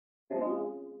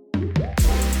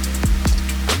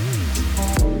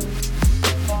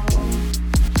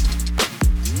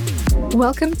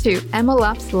Welcome to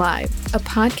MLOps Live, a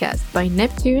podcast by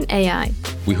Neptune AI.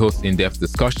 We host in-depth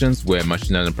discussions where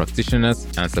machine learning practitioners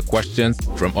answer questions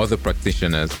from other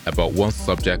practitioners about one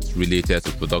subject related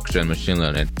to production machine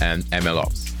learning and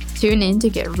MLOps. Tune in to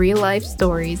get real-life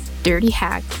stories, dirty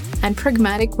hacks, and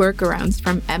pragmatic workarounds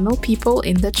from ML people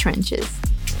in the trenches.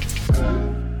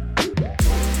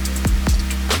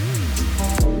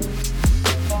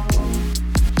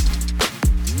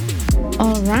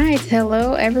 All right,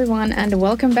 hello everyone, and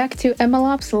welcome back to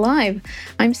MLOps Live.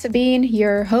 I'm Sabine,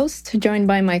 your host, joined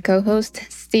by my co-host,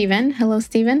 Steven. Hello,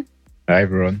 Steven. Hi,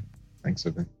 everyone. Thanks,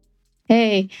 Sabine.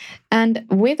 Hey, and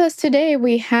with us today,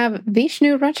 we have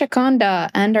Vishnu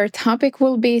Rachakonda, and our topic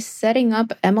will be setting up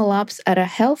MLOps at a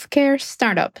healthcare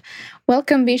startup.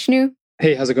 Welcome, Vishnu.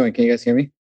 Hey, how's it going? Can you guys hear me?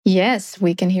 Yes,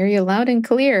 we can hear you loud and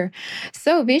clear.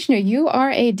 So, Vishnu, you are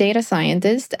a data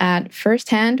scientist at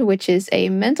Firsthand, which is a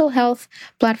mental health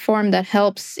platform that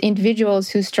helps individuals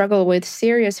who struggle with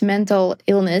serious mental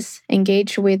illness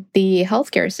engage with the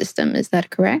healthcare system. Is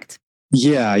that correct?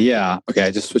 Yeah. Okay,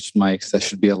 I just switched mics. That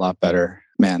should be a lot better.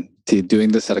 Man,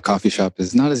 doing this at a coffee shop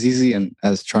is not as easy and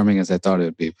as charming as I thought it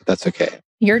would be, but that's okay.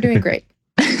 You're doing great.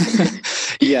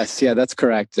 Yes, that's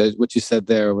correct. What you said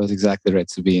there was exactly right,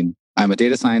 Sabine. I'm a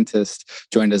data scientist,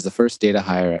 joined as the first data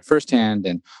hire at Firsthand.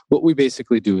 And what we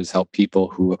basically do is help people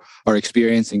who are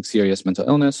experiencing serious mental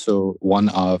illness. So one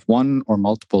or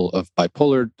multiple of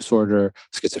bipolar disorder,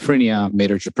 schizophrenia,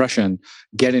 major depression,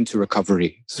 get into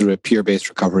recovery through a peer-based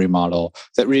recovery model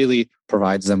that really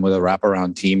provides them with a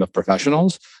wraparound team of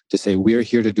professionals to say, we're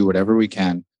here to do whatever we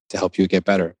can to help you get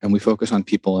better. And we focus on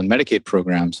people in Medicaid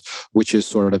programs, which is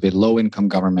sort of a low-income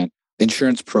government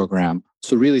insurance program.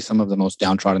 So really some of the most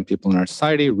downtrodden people in our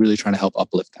society, really trying to help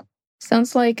uplift them.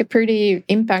 Sounds like a pretty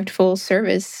impactful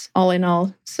service all in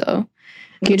all. So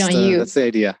good on you. That's the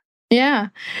idea. Yeah.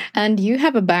 And you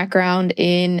have a background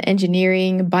in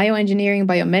engineering, bioengineering,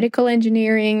 biomedical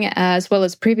engineering, as well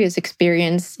as previous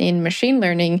experience in machine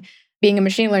learning, being a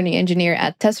machine learning engineer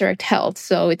at Tesseract Health.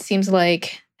 So it seems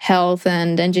like health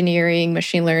and engineering,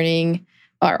 machine learning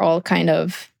are all kind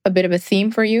of a bit of a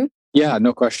theme for you. Yeah,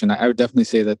 no question. I would definitely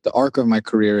say that the arc of my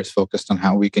career is focused on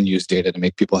how we can use data to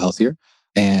make people healthier.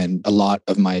 And a lot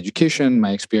of my education,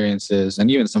 my experiences,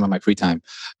 and even some of my free time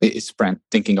is spent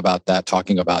thinking about that,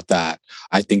 talking about that.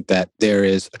 I think that there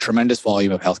is a tremendous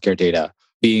volume of healthcare data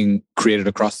being created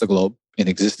across the globe in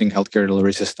existing healthcare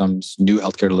delivery systems, new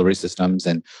healthcare delivery systems.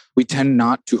 And we tend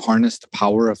not to harness the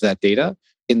power of that data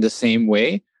in the same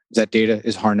way that data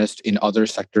is harnessed in other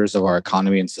sectors of our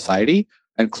economy and society.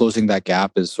 And closing that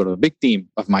gap is sort of a big theme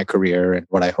of my career and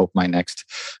what I hope my next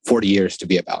 40 years to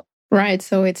be about. Right.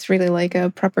 So it's really like a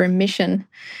proper mission,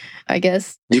 I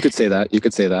guess. You could say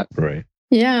that. Right.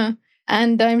 Yeah.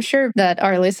 And I'm sure that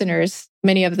our listeners,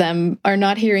 many of them are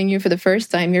not hearing you for the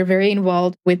first time. You're very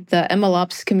involved with the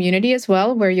MLOps community as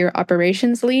well, where you're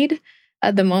operations lead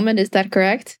at the moment. Is that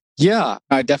correct? Yeah,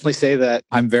 I definitely say that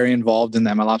I'm very involved in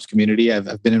the MLOps community.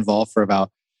 I've been involved for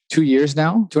about 2 years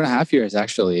now, 2.5 years,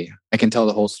 actually. I can tell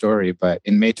the whole story, but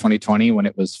in May 2020, when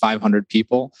it was 500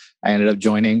 people, I ended up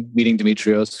meeting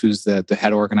Dimitrios, who's the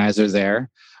head organizer there.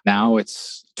 Now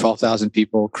it's 12,000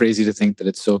 people. Crazy to think that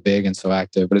it's so big and so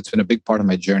active, but it's been a big part of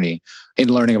my journey in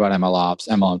learning about MLOps,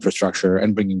 ML infrastructure,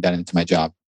 and bringing that into my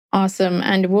job. Awesome.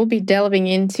 And we'll be delving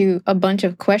into a bunch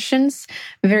of questions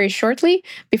very shortly.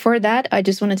 Before that, I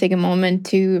just want to take a moment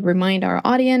to remind our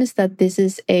audience that this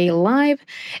is a live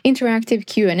interactive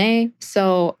Q&A.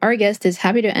 So our guest is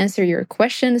happy to answer your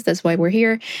questions. That's why we're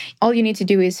here. All you need to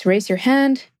do is raise your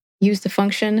hand, use the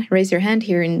function, raise your hand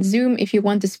here in Zoom. If you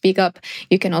want to speak up,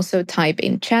 you can also type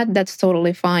in chat. That's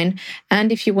totally fine.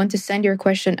 And if you want to send your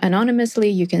question anonymously,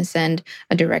 you can send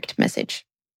a direct message.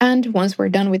 And once we're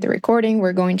done with the recording,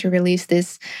 we're going to release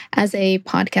this as a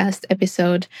podcast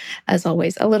episode, as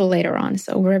always, a little later on.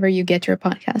 So wherever you get your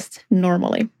podcast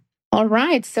normally. All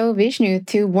right. So Vishnu,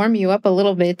 to warm you up a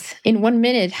little bit, in 1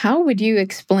 minute, how would you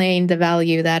explain the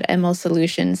value that ML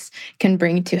solutions can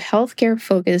bring to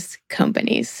healthcare-focused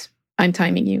companies? I'm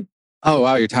timing you. Oh,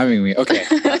 wow. You're timing me. Okay.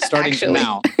 Starting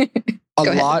now. A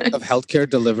lot of healthcare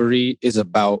delivery is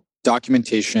about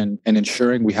documentation and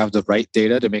ensuring we have the right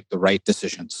data to make the right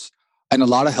decisions. And a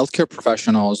lot of healthcare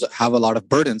professionals have a lot of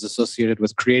burdens associated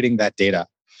with creating that data.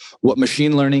 What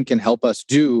machine learning can help us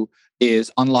do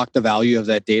is unlock the value of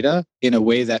that data in a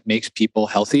way that makes people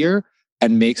healthier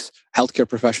and makes healthcare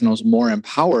professionals more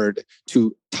empowered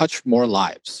to touch more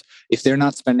lives. If they're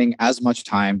not spending as much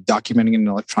time documenting an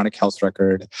electronic health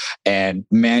record and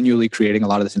manually creating a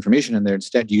lot of this information, and they're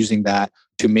instead using that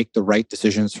to make the right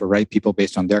decisions for right people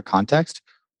based on their context,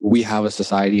 we have a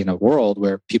society and a world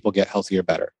where people get healthier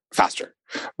better, faster.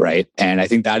 right? And I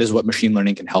think that is what machine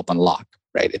learning can help unlock,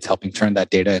 right? It's helping turn that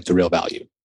data into real value.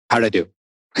 How did I do?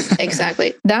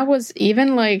 Exactly. That was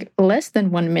even like less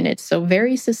than 1 minute. So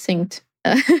very succinct.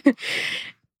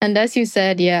 And as you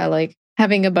said, yeah, like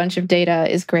having a bunch of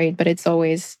data is great, but it's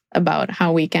always about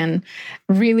how we can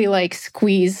really like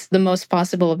squeeze the most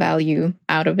possible value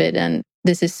out of it. And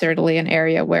this is certainly an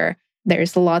area where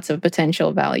there's lots of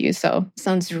potential value. So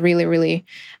sounds really, really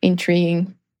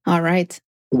intriguing. All right.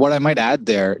 What I might add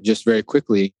there, just very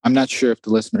quickly, I'm not sure if the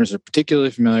listeners are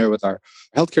particularly familiar with our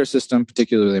healthcare system,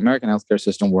 particularly the American healthcare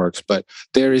system works, but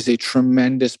there is a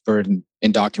tremendous burden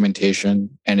in documentation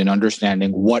and in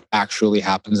understanding what actually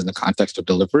happens in the context of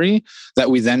delivery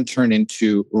that we then turn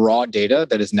into raw data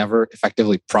that is never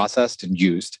effectively processed and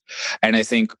used. And I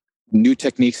think new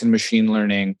techniques in machine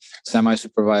learning,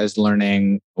 semi-supervised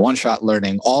learning, one-shot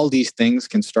learning, all these things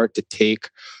can start to take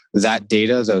that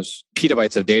data, those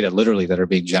petabytes of data literally that are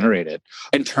being generated,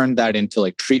 and turn that into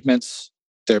like treatments,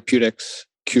 therapeutics,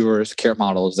 cures, care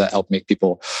models that help make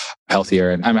people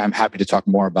healthier. And I'm happy to talk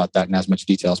more about that in as much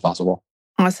detail as possible.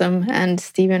 Awesome. And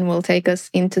Stephen will take us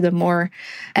into the more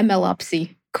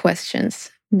MLOpsy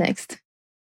questions next.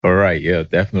 All right. Yeah,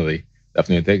 definitely.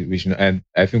 Definitely. Thank you, Vishnu. And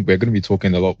I think we're going to be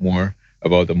talking a lot more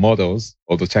about the models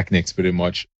or the techniques pretty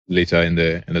much later in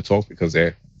the talk, because there are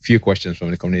a few questions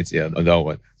from the community on that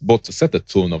one. But to set the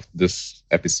tone of this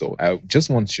episode, I just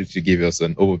want you to give us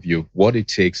an overview of what it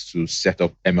takes to set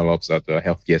up MLOps at a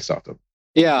healthcare startup.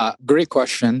 Yeah, great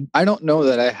question. I don't know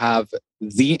that I have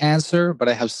the answer, but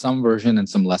I have some version and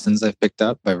some lessons I've picked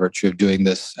up by virtue of doing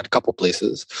this at a couple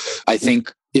places. I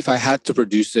think if I had to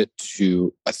reduce it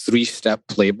to a 3-step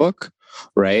playbook,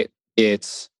 right?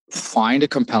 It's find a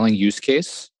compelling use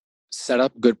case, set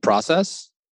up good process,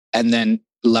 and then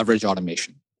leverage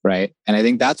automation, right? And I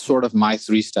think that's sort of my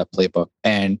 3-step playbook.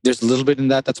 And there's a little bit in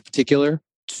that that's particular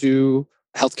to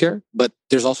healthcare, but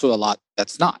there's also a lot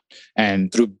that's not. And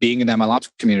through being in the MLOps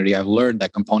community, I've learned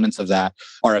that components of that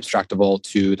are abstractable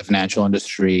to the financial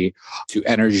industry, to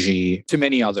energy, to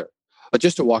many other. But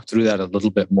just to walk through that a little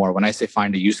bit more, when I say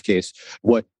find a use case,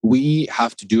 what we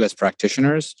have to do as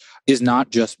practitioners is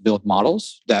not just build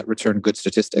models that return good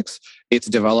statistics. It's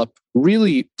develop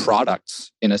really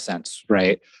products in a sense,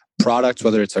 right? Products,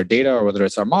 whether it's our data or whether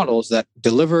it's our models, that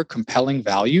deliver compelling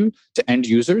value to end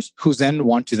users who then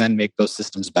want to then make those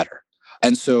systems better.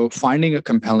 And so finding a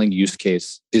compelling use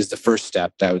case is the first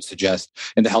step that I would suggest.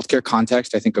 In the healthcare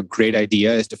context, I think a great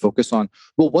idea is to focus on,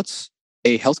 well, what's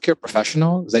a healthcare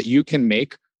professional that you can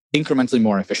make incrementally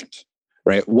more efficient,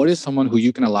 right? What is someone who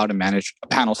you can allow to manage a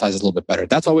panel size a little bit better?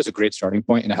 That's always a great starting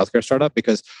point in a healthcare startup,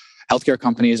 because healthcare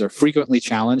companies are frequently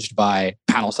challenged by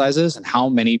panel sizes and how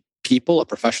many people a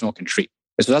professional can treat.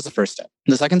 So that's the first step.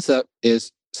 The second step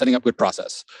is setting up good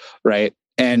process, right?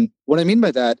 And what I mean by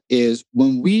that is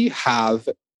when we have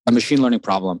a machine learning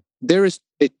problem, there is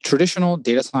a traditional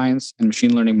data science and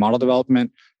machine learning model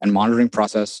development and monitoring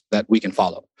process that we can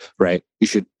follow, right? You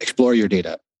should explore your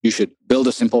data. You should build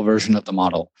a simple version of the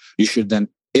model. You should then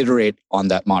iterate on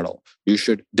that model. You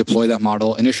should deploy that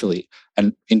model initially.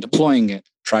 And in deploying it,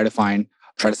 try to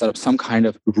set up some kind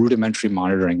of rudimentary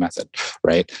monitoring method,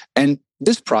 right? And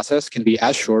this process can be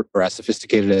as short or as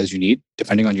sophisticated as you need,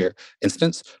 depending on your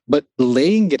instance, but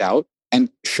laying it out and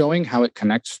showing how it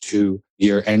connects to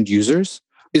your end users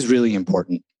is really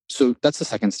important. So that's the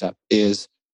second step, is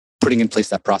putting in place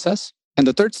that process. And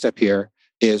the third step here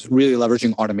is really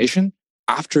leveraging automation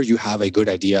after you have a good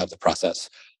idea of the process.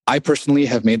 I personally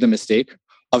have made the mistake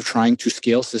of trying to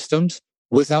scale systems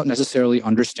without necessarily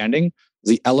understanding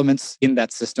the elements in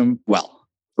that system well,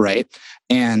 right?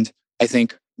 And I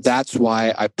think that's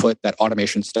why I put that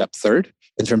automation step third,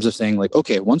 in terms of saying like,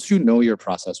 okay, once you know your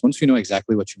process, once you know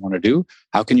exactly what you want to do,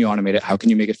 how can you automate it? How can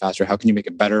you make it faster? How can you make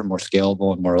it better, more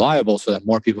scalable, and more reliable so that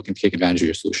more people can take advantage of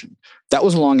your solution? That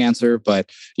was a long answer, but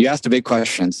you asked a big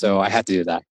question, so I had to do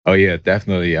that. Oh yeah,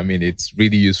 definitely. I mean, it's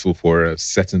really useful for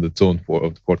setting the tone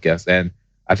of the podcast. And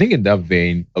I think in that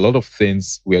vein, a lot of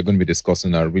things we are going to be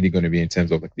discussing are really going to be in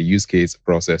terms of like the use case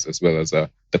process, as well as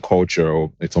the culture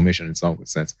or automation in some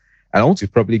sense. And I want to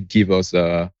probably give us,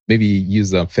 maybe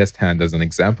use firsthand as an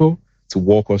example to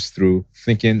walk us through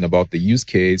thinking about the use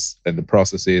case and the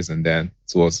processes, and then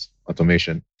towards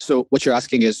automation. So what you're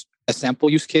asking is a sample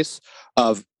use case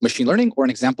of machine learning, or an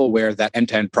example where that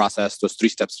end-to-end process, those 3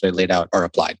 steps that I laid out, are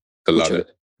applied? The latter.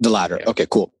 The latter. Yeah. Okay,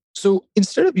 cool. So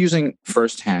instead of using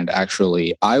firsthand,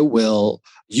 actually, I will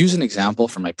use an example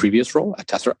from my previous role at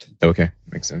Tesseract. Okay,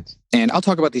 makes sense. And I'll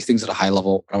talk about these things at a high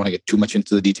level. I don't want to get too much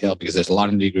into the detail because there's a lot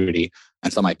of nitty-gritty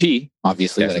and some IP,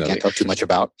 obviously, Definitely. that I can't talk too much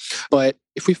about. But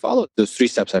if we follow those 3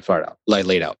 steps I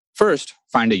laid out, first,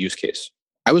 find a use case.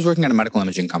 I was working at a medical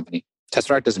imaging company.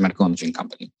 Tesseract is a medical imaging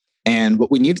company. And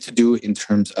what we needed to do in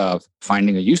terms of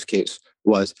finding a use case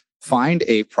was find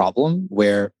a problem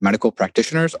where medical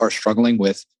practitioners are struggling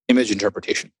with image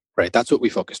interpretation, right? That's what we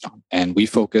focused on. And we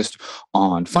focused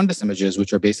on fundus images,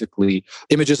 which are basically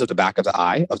images of the back of the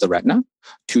eye, of the retina,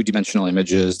 two-dimensional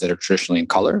images that are traditionally in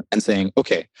color, and saying,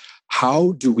 okay,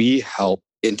 how do we help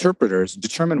interpreters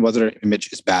determine whether an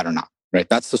image is bad or not, right?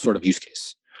 That's the sort of use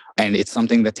case. And it's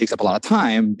something that takes up a lot of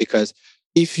time because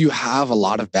if you have a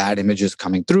lot of bad images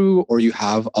coming through, or you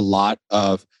have a lot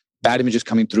of bad images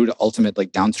coming through to ultimate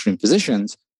like downstream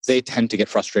physicians, they tend to get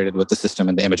frustrated with the system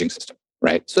and the imaging system,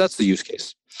 right? So that's the use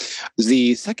case.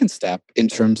 The second step in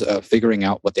terms of figuring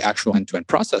out what the actual end-to-end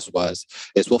process was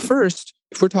is, well, first,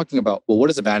 if we're talking about, well, what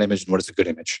is a bad image and what is a good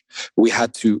image? We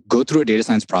had to go through a data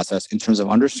science process in terms of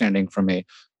understanding from a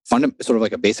sort of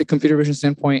like a basic computer vision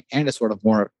standpoint and a sort of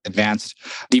more advanced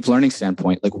deep learning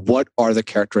standpoint, like what are the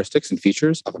characteristics and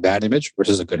features of a bad image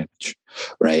versus a good image,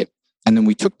 right? And then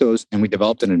we took those and we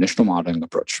developed an initial modeling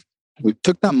approach. We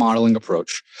took that modeling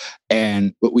approach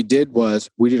and what we did was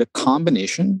we did a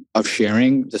combination of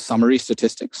sharing the summary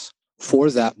statistics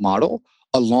for that model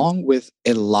along with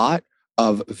a lot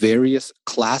of various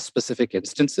class-specific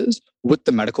instances with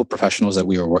the medical professionals that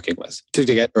we were working with to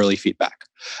get early feedback.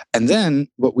 And then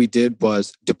what we did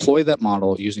was deploy that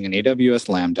model using an AWS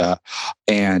Lambda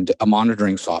and a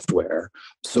monitoring software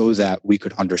so that we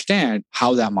could understand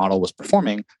how that model was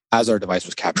performing as our device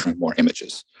was capturing more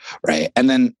images, right? And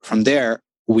then from there,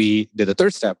 we did the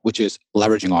third step, which is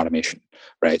leveraging automation,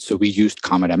 right? So we used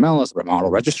Comet ML as a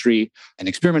model registry, an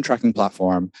experiment tracking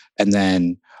platform, and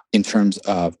then in terms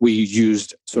of we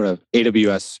used sort of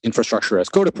AWS infrastructure as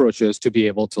code approaches to be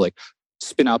able to like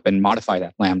spin up and modify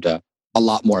that Lambda a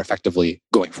lot more effectively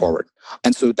going forward.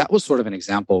 And so that was sort of an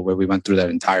example where we went through that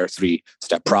entire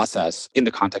 3-step process in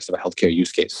the context of a healthcare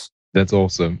use case. That's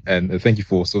awesome. And thank you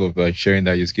for sort of sharing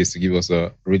that use case to give us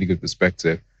a really good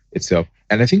perspective itself.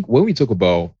 And I think when we talk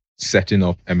about setting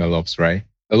up MLOps, right?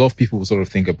 A lot of people will sort of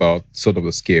think about sort of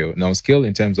the scale. Now, scale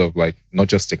in terms of like not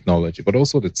just technology, but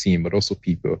also the team, but also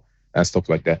people and stuff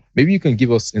like that. Maybe you can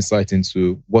give us insight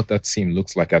into what that team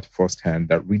looks like at firsthand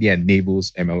that really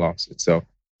enables MLOps itself.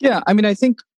 Yeah, I mean, I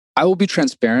think I will be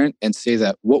transparent and say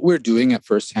that what we're doing at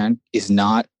firsthand is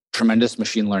not tremendous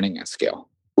machine learning at scale.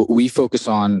 What we focus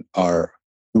on are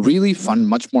really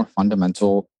much more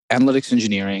fundamental analytics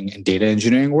engineering and data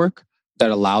engineering work that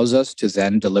allows us to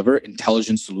then deliver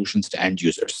intelligent solutions to end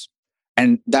users.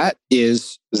 And that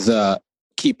is the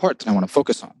key part that I want to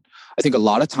focus on. I think a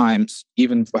lot of times,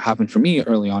 even what happened for me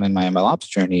early on in my MLOps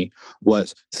journey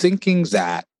was thinking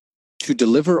that to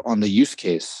deliver on the use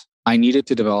case, I needed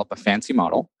to develop a fancy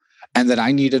model and that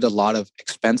I needed a lot of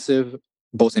expensive,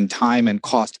 both in time and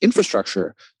cost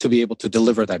infrastructure to be able to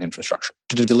deliver that infrastructure,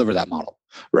 to deliver that model,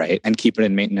 right? And keep it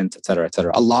in maintenance, et cetera, et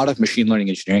cetera. A lot of machine learning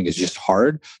engineering is just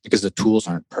hard because the tools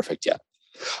aren't perfect yet.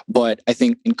 But I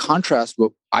think in contrast,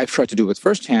 what I've tried to do with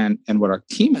firsthand and what our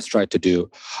team has tried to do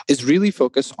is really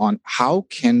focus on how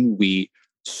can we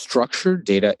structure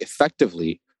data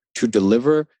effectively to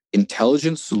deliver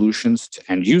intelligent solutions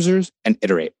to end users and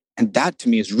iterate. And that to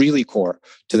me is really core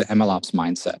to the MLOps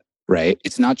mindset, right?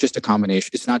 It's not just a combination.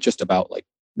 It's not just about like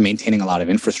maintaining a lot of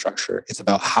infrastructure. It's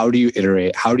about how do you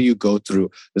iterate? How do you go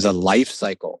through the life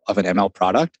cycle of an ML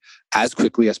product as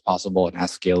quickly as possible and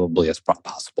as scalably as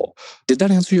possible? Did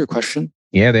that answer your question?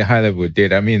 Yeah, the high level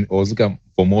data. I mean, I was looking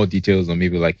for more details on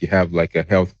maybe like you have like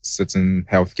certain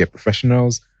healthcare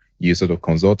professionals, you sort of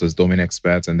consult as domain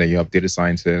experts, and then you have data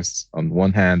scientists on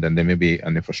one hand, and then maybe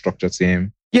an infrastructure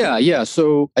team. Yeah.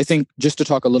 So I think just to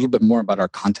talk a little bit more about our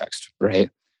context, right?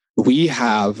 We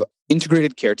have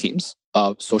integrated care teams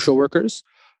of social workers,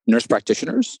 nurse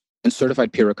practitioners, and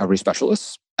certified peer recovery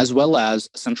specialists, as well as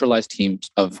centralized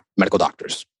teams of medical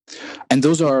doctors. And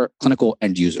those are clinical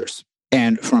end users.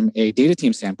 And from a data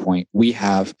team standpoint, we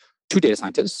have 2 data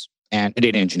scientists and a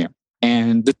data engineer.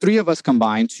 And the 3 of us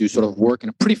combine to sort of work in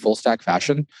a pretty full stack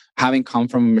fashion. Having come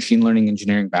from a machine learning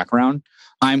engineering background,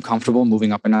 I'm comfortable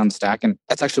moving up and down the stack. And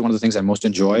that's actually one of the things I most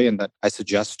enjoy and that I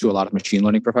suggest to a lot of machine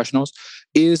learning professionals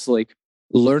is like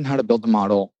learn how to build the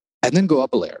model and then go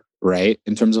up a layer, right?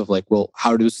 In terms of like, well,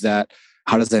 how does that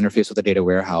interface with the data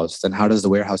warehouse? And how does the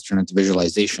warehouse turn into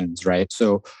visualizations, right?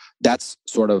 So that's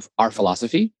sort of our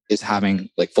philosophy is having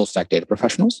like full stack data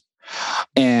professionals.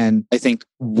 And I think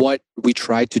what we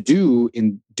try to do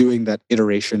in doing that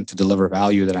iteration to deliver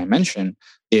value that I mentioned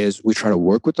is we try to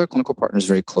work with our clinical partners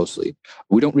very closely.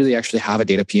 We don't really actually have a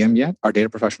data PM yet. Our data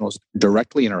professionals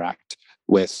directly interact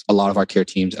with a lot of our care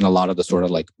teams and a lot of the sort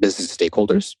of like business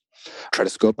stakeholders, try to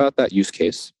scope out that use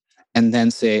case, and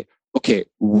then say, okay,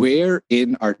 where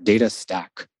in our data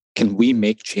stack can we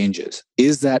make changes?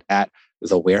 Is that at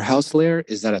the warehouse layer?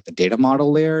 Is that at the data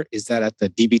model layer? Is that at the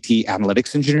dbt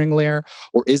analytics engineering layer?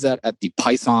 Or is that at the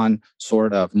Python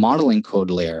sort of modeling code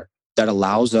layer that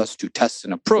allows us to test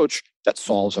an approach that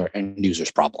solves our end user's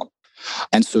problem?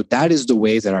 And so that is the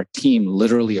way that our team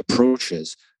literally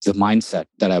approaches the mindset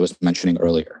that I was mentioning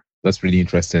earlier. That's really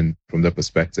interesting from that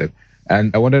perspective.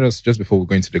 And I wanted us, just before we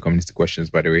go into the community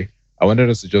questions, by the way, I wanted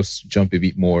us to just jump a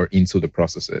bit more into the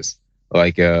processes,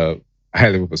 like a high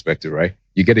level perspective, right?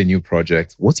 You get a new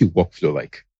project. What's your workflow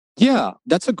like? Yeah,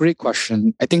 that's a great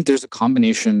question. I think there's a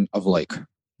combination of like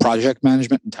project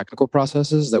management and technical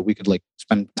processes that we could like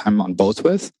spend time on both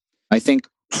with. I think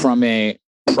from a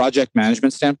project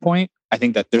management standpoint, I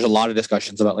think that there's a lot of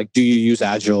discussions about like, do you use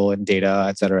Agile and data,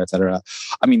 et cetera, et cetera.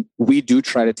 I mean, we do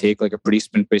try to take like a pretty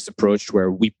sprint-based approach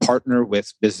where we partner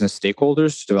with business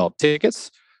stakeholders to develop tickets,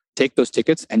 take those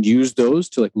tickets and use those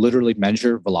to like literally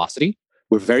measure velocity.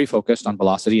 We're very focused on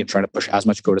velocity and trying to push as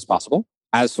much code as possible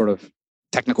as sort of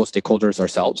technical stakeholders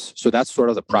ourselves. So that's sort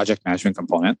of the project management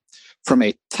component. From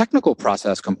a technical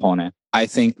process component, I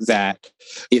think that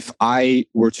if I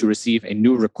were to receive a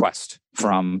new request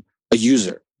from a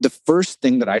user, the first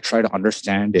thing that I try to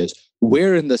understand is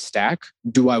where in the stack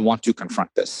do I want to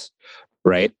confront this?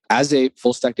 Right? As a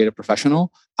full stack data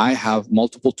professional, I have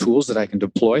multiple tools that I can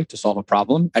deploy to solve a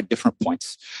problem at different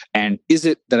points. And is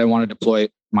it that I want to deploy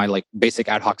my like basic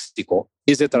ad hoc SQL?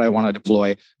 Is it that I want to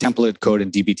deploy templated code in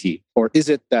dbt? Or is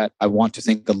it that I want to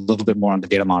think a little bit more on the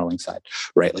data modeling side,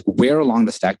 right? Like where along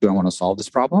the stack do I want to solve this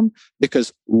problem?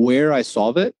 Because where I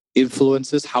solve it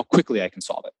influences how quickly I can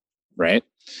solve it, right?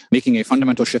 Making a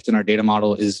fundamental shift in our data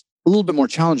model is a little bit more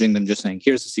challenging than just saying,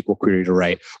 here's the SQL query to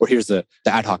write, or here's the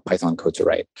ad hoc Python code to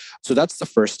write. So that's the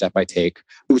first step I take,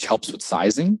 which helps with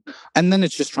sizing. And then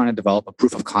it's just trying to develop a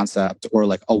proof of concept or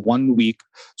like a 1 week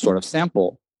sort of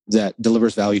sample that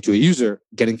delivers value to a user,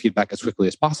 getting feedback as quickly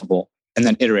as possible, and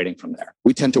then iterating from there.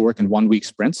 We tend to work in 1 week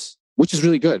sprints, which is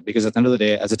really good because at the end of the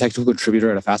day, as a technical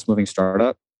contributor at a fast moving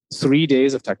startup, 3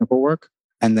 days of technical work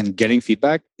and then getting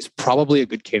feedback is probably a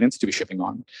good cadence to be shipping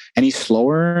on. Any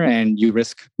slower and you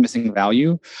risk missing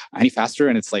value. Any faster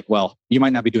and it's like, well, you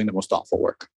might not be doing the most thoughtful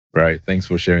work. Right. Thanks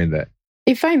for sharing that.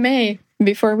 If I may,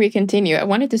 before we continue, I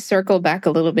wanted to circle back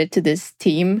a little bit to this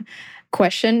team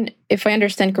question. If I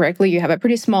understand correctly, you have a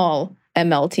pretty small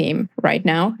ML team right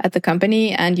now at the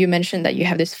company, and you mentioned that you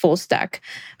have this full stack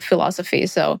philosophy.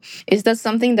 So is that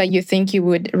something that you think you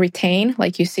would retain?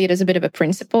 Like you see it as a bit of a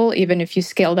principle, even if you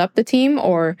scaled up the team?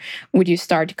 Or would you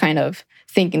start kind of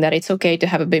thinking that it's okay to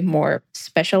have a bit more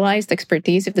specialized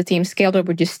expertise if the team scaled, or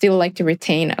would you still like to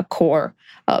retain a core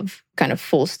of kind of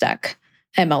full stack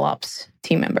MLOps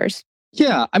team members?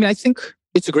 Yeah, I mean, I think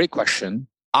it's a great question.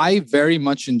 I very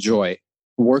much enjoy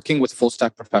working with full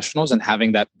stack professionals and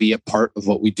having that be a part of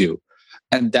what we do.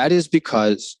 And that is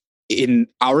because in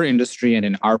our industry and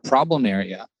in our problem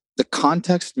area, the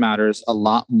context matters a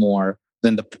lot more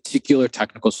than the particular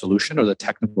technical solution or the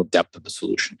technical depth of the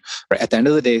solution. Right? At the end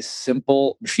of the day,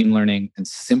 simple machine learning and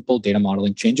simple data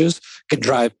modeling changes can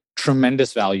drive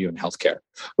tremendous value in healthcare,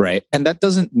 right? And that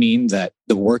doesn't mean that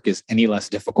the work is any less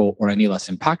difficult or any less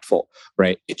impactful,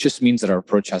 right? It just means that our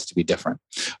approach has to be different.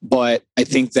 But I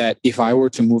think that if I were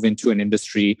to move into an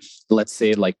industry, let's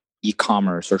say like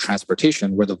e-commerce or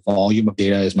transportation, where the volume of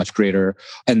data is much greater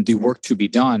and the work to be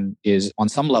done is on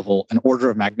some level an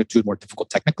order of magnitude more difficult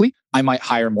technically, I might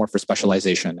hire more for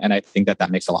specialization. And I think that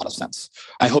that makes a lot of sense.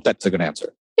 I hope that's a good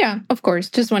answer. Yeah, of course.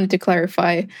 Just wanted to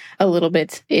clarify a little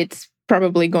bit. It's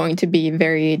probably going to be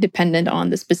very dependent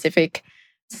on the specific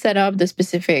setup, the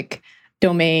specific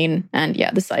domain, and yeah,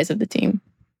 the size of the team.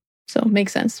 So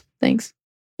makes sense. Thanks.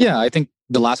 Yeah, I think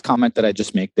the last comment that I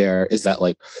just make there is that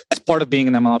like as part of being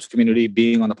in the MLOps community,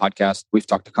 being on the podcast, we've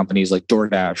talked to companies like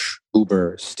DoorDash,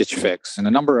 Uber, Stitch Fix, and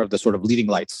a number of the sort of leading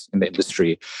lights in the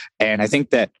industry. And I think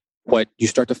that what you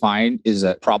start to find is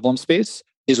that problem space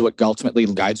is what ultimately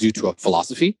guides you to a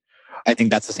philosophy. I think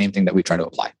that's the same thing that we try to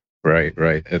apply.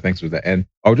 Right. Thanks for that. And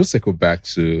I'll just echo back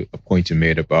to a point you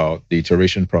made about the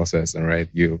iteration process and right,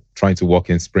 you're trying to work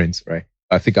in sprints, right?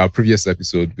 I think our previous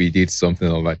episode, we did something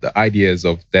on like the ideas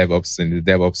of DevOps and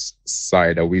the DevOps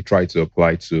side that we try to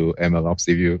apply to MLOps.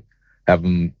 If you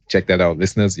haven't checked that out,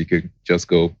 listeners, you could just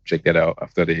go check that out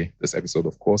after this episode,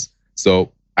 of course.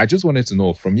 So I just wanted to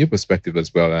know from your perspective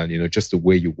as well, and just the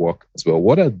way you work as well,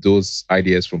 what are those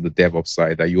ideas from the DevOps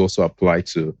side that you also apply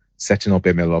to setting up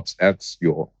MLOps at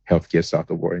your healthcare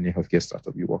startup or any healthcare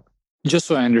startup you work? Just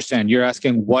so I understand, you're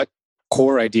asking what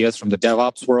core ideas from the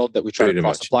DevOps world that we try to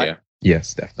cross-apply? Yeah.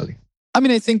 Yes, definitely. I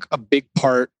mean, I think a big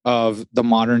part of the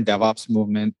modern DevOps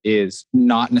movement is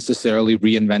not necessarily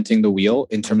reinventing the wheel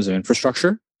in terms of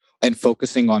infrastructure and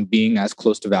focusing on being as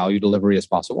close to value delivery as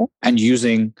possible and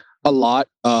using a lot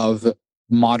of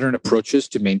modern approaches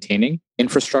to maintaining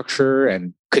infrastructure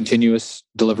and continuous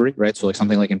delivery, right? So like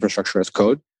something like infrastructure as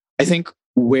code. I think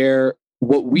where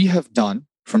what we have done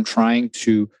from trying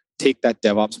to take that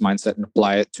DevOps mindset and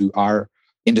apply it to our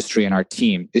industry and our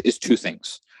team is two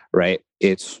things, right?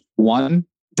 It's one,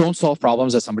 don't solve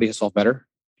problems that somebody has solved better.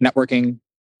 Networking,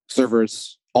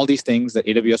 servers, all these things that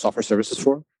AWS offers services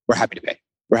for, we're happy to pay.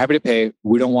 We're happy to pay.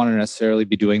 We don't want to necessarily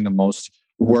be doing the most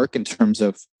work in terms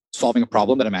of solving a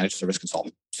problem that a managed service can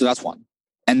solve. So that's one.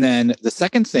 And then the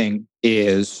second thing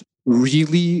is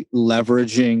really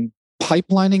leveraging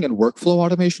pipelining and workflow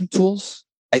automation tools.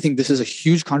 I think this is a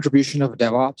huge contribution of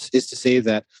DevOps, is to say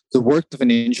that the work of an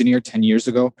engineer 10 years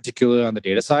ago, particularly on the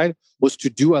data side, was to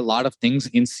do a lot of things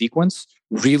in sequence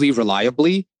really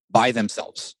reliably by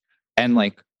themselves. And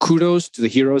like kudos to the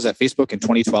heroes at Facebook in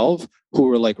 2012 who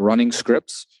were like running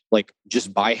scripts like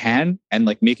just by hand and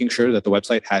like making sure that the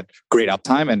website had great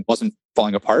uptime and wasn't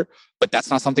falling apart. But that's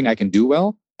not something I can do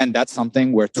well. And that's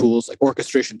something where tools like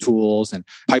orchestration tools and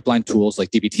pipeline tools like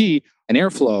dbt and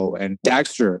Airflow and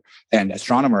Dagster and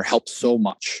Astronomer help so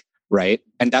much, right?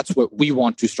 And that's what we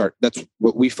want to start. That's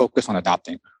what we focus on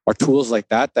adopting, are tools like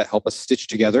that that help us stitch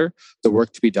together the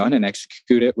work to be done and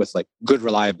execute it with like good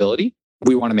reliability.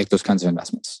 We want to make those kinds of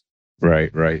investments.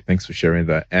 Right. Thanks for sharing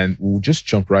that. And we'll just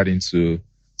jump right into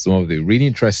some of the really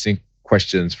interesting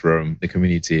questions from the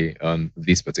community on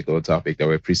this particular topic that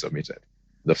were pre-submitted.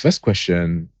 The first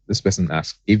question, this person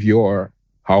asked,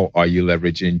 how are you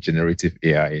leveraging generative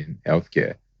AI in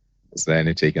healthcare? Is there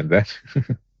any take on that?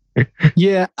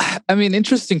 Yeah, I mean,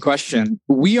 interesting question.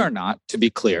 We are not, to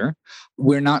be clear.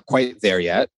 We're not quite there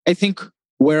yet. I think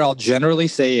where I'll generally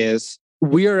say is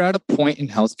we are at a point in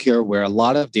healthcare where a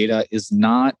lot of data is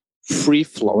not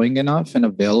free-flowing enough and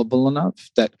available enough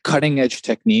that cutting-edge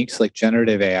techniques like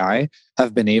generative AI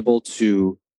have been able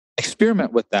to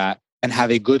experiment with that and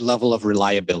have a good level of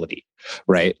reliability,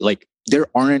 right? Like there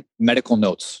aren't medical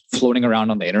notes floating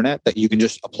around on the internet that you can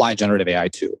just apply generative AI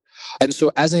to. And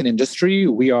so as an industry,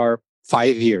 we are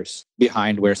 5 years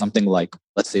behind where something like,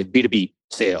 let's say, B2B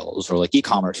sales or like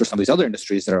e-commerce or some of these other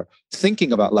industries that are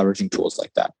thinking about leveraging tools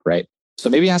like that, right? So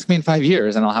maybe ask me in 5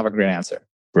 years and I'll have a great answer.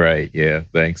 Right. Yeah.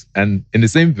 Thanks. And in the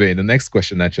same vein, the next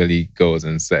question actually goes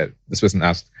and said, this person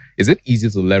asked, is it easy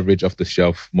to leverage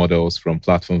off-the-shelf models from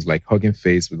platforms like Hugging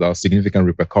Face without significant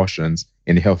repercussions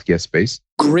in the healthcare space?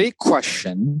 Great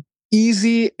question.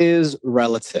 Easy is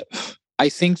relative. I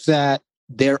think that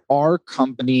there are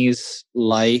companies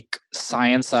like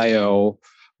Science.io,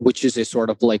 which is a sort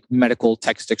of like medical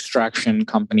text extraction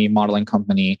company, modeling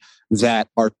company, that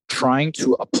are trying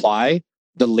to apply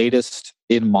the latest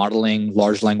in modeling,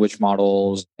 large language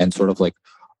models, and sort of like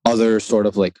other sort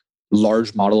of like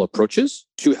large model approaches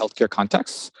to healthcare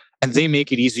contexts. And they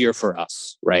make it easier for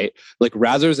us, right? Like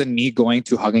rather than me going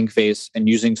to Hugging Face and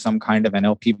using some kind of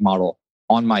NLP model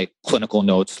on my clinical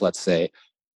notes, let's say,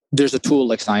 there's a tool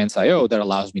like Science.io that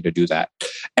allows me to do that.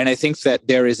 And I think that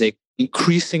there is a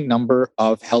increasing number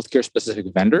of healthcare specific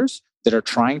vendors that are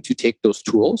trying to take those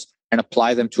tools and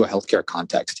apply them to a healthcare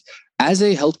context. As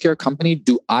a healthcare company,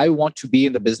 do I want to be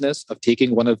in the business of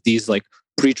taking one of these like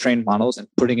pre-trained models and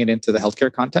putting it into the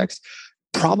healthcare context?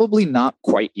 Probably not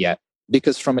quite yet,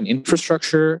 because from an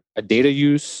infrastructure, a data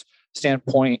use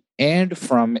standpoint, and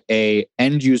from a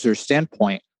end user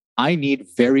standpoint, I need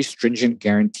very stringent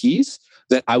guarantees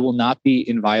that I will not be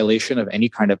in violation of any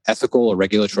kind of ethical or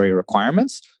regulatory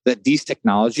requirements that these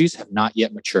technologies have not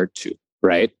yet matured to,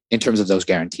 right? In terms of those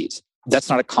guarantees. That's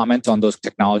not a comment on those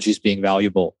technologies being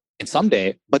valuable in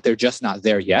someday, but they're just not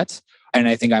there yet. And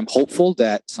I think I'm hopeful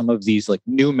that some of these like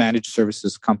new managed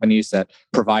services companies that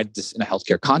provide this in a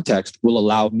healthcare context will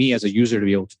allow me as a user to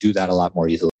be able to do that a lot more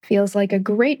easily. Feels like a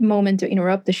great moment to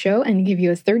interrupt the show and give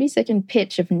you a 30-second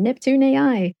pitch of Neptune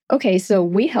AI. Okay, so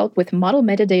we help with model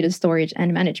metadata storage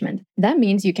and management. That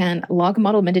means you can log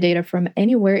model metadata from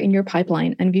anywhere in your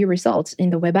pipeline and view results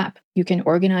in the web app. You can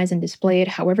organize and display it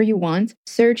however you want,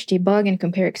 search, debug, and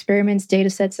compare experiments,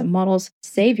 datasets, and models,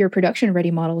 save your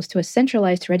production-ready models to a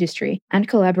centralized registry, and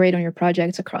collaborate on your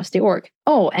projects across the org.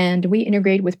 Oh, and we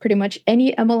integrate with pretty much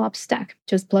any MLOps stack.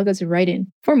 Just plug us right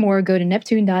in. For more, go to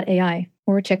neptune.ai.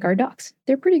 Or check our docs.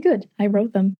 They're pretty good. I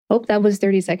wrote them. Hope that was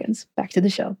 30 seconds. Back to the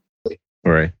show.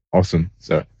 All right. Awesome.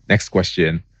 So next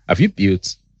question. Have you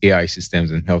built AI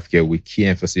systems in healthcare with key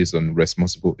emphasis on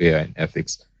responsible AI and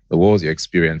ethics? What was your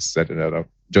experience setting that up?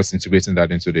 Just integrating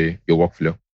that into your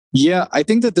workflow? Yeah, I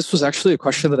think that this was actually a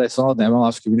question that I saw in the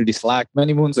MLOps community Slack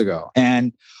many moons ago.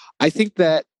 And I think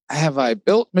that have I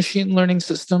built machine learning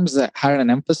systems that had an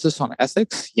emphasis on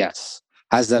ethics? Yes.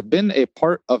 Has that been a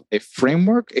part of a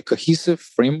framework, a cohesive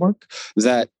framework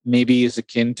that maybe is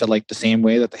akin to like the same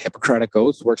way that the Hippocratic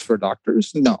Oath works for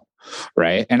doctors? No.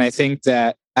 Right. And I think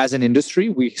that as an industry,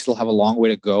 we still have a long way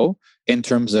to go in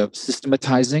terms of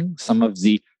systematizing some of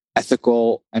the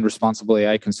ethical and responsible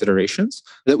AI considerations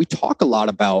that we talk a lot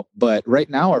about, but right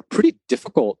now are pretty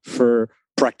difficult for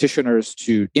practitioners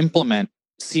to implement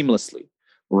seamlessly,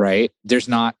 right? There's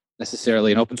not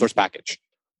necessarily an open source package,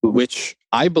 which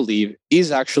I believe is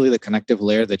actually the connective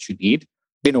layer that you need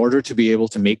in order to be able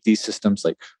to make these systems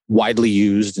like widely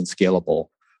used and scalable.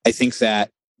 I think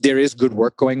that there is good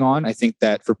work going on. I think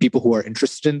that for people who are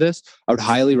interested in this, I would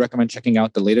highly recommend checking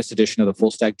out the latest edition of the Full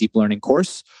Stack Deep Learning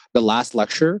course. The last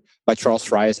lecture by Charles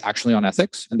Fry is actually on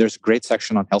ethics, and there's a great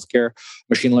section on healthcare,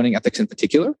 machine learning ethics in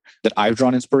particular, that I've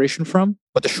drawn inspiration from.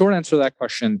 But the short answer to that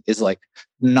question is like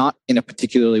not in a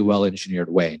particularly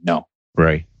well-engineered way, no.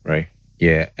 Right.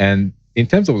 Yeah. And in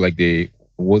terms of like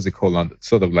what's it called, on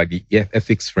sort of like the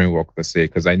ethics framework per se,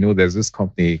 because I know there's this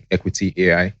company, Equity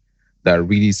AI, that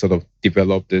really sort of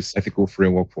developed this ethical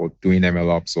framework for doing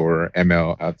MLOps or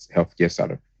ML at healthcare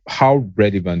startup. How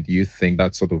relevant do you think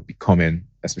that's sort of becoming,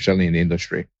 especially in the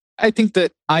industry? I think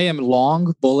that I am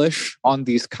long bullish on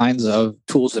these kinds of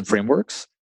tools and frameworks.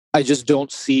 I just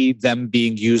don't see them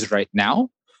being used right now.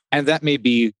 And that may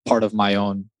be part of my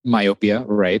own myopia,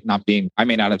 right? I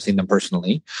may not have seen them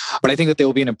personally, but I think that they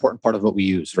will be an important part of what we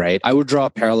use, right? I would draw a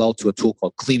parallel to a tool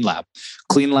called CleanLab.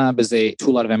 CleanLab is a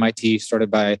tool out of MIT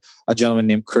started by a gentleman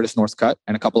named Curtis Northcutt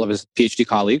and a couple of his PhD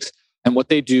colleagues. And what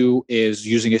they do is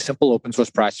using a simple open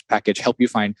source package, help you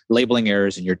find labeling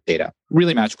errors in your data.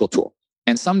 Really magical tool.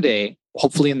 And someday,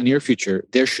 hopefully in the near future,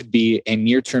 there should be a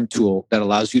near-term tool that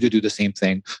allows you to do the same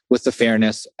thing with the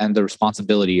fairness and the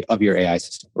responsibility of your AI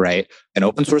system, right? An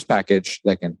open source package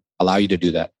that can allow you to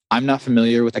do that. I'm not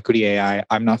familiar with Equity AI.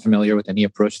 I'm not familiar with any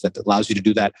approach that allows you to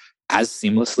do that as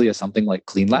seamlessly as something like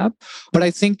CleanLab. But I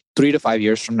think 3 to 5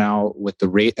 years from now, with the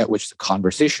rate at which the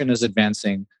conversation is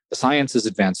advancing, the science is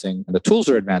advancing, and the tools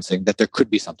are advancing, that there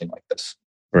could be something like this.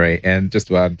 Right. And just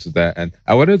to add to that, and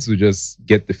I wanted to just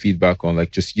get the feedback on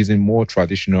like just using more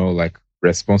traditional, like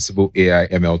responsible AI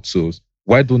ML tools.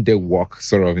 Why don't they work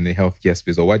sort of in the healthcare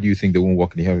space? Or why do you think they won't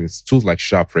work in the healthcare space? Tools like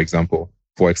Sharp, for example,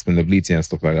 for explainability and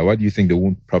stuff like that. Why do you think they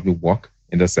won't probably work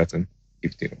in that setting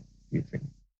if they don't, you think?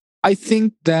 I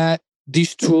think that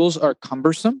these tools are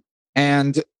cumbersome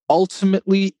and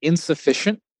ultimately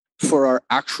insufficient for our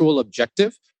actual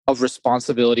objective of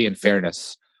responsibility and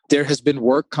fairness. There has been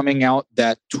work coming out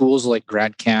that tools like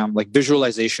GradCam, like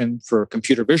visualization for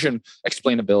computer vision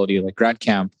explainability, like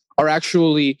GradCam, are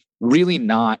actually really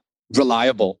not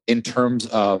reliable in terms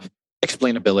of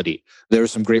explainability.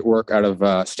 There's some great work out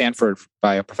of Stanford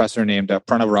by a professor named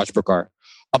Pranav Rajprakash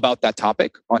about that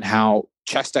topic on how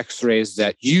chest x-rays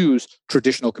that use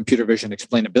traditional computer vision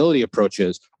explainability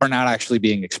approaches are not actually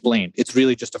being explained. It's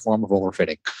really just a form of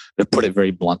overfitting, to put it very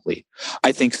bluntly.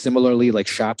 I think similarly, like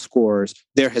SHAP scores,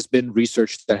 there has been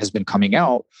research that has been coming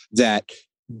out that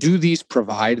do these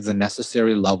provide the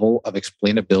necessary level of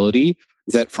explainability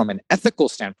that from an ethical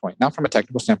standpoint, not from a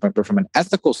technical standpoint, but from an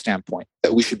ethical standpoint,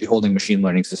 that we should be holding machine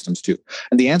learning systems to?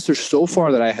 And the answer so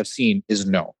far that I have seen is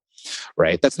no.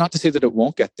 Right. That's not to say that it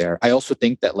won't get there. I also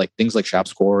think that like things like SHAP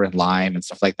score and Lime and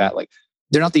stuff like that, like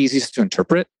they're not the easiest to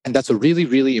interpret. And that's a really,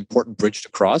 really important bridge to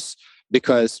cross,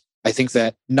 because I think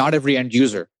that not every end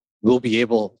user will be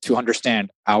able to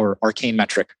understand our arcane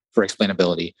metric for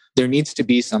explainability. There needs to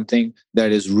be something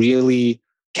that is really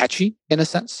catchy in a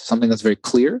sense, something that's very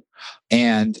clear.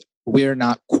 And we're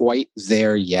not quite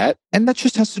there yet. And that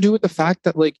just has to do with the fact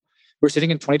that like we're sitting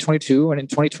in 2022 and in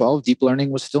 2012, deep learning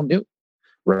was still new.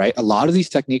 Right? A lot of these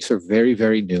techniques are very,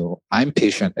 very new. I'm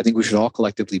patient. I think we should all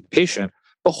collectively be patient,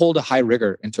 but hold a high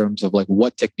rigor in terms of like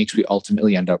what techniques we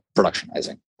ultimately end up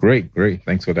productionizing. Great.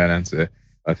 Thanks for that answer.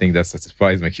 I think that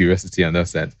satisfies my curiosity in that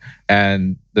sense.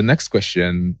 And the next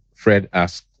question, Fred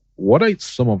asked, what are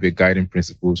some of your guiding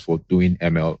principles for doing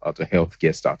ML at a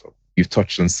healthcare startup? You've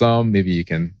touched on some, maybe you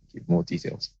can give more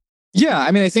details. Yeah,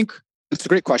 I mean, I think it's a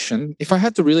great question. If I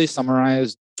had to really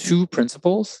summarize 2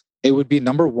 principles, it would be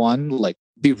number 1, like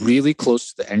be really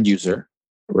close to the end user,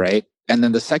 right? And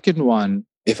then the second one,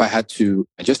 if I had to,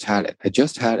 I just had it.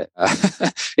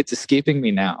 It's escaping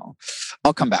me now.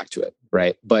 I'll come back to it,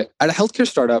 right? But at a healthcare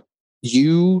startup,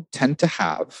 you tend to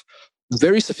have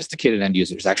very sophisticated end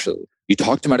users, actually. You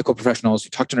talk to medical professionals, you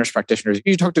talk to nurse practitioners,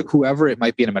 you talk to whoever it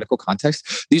might be in a medical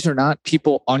context. These are not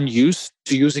people unused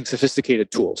to using sophisticated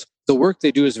tools. the work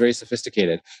they do is very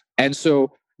sophisticated. And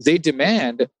so they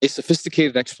demand a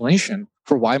sophisticated explanation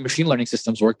for why machine learning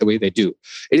systems work the way they do.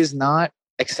 It is not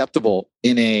acceptable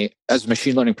as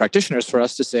machine learning practitioners for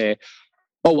us to say,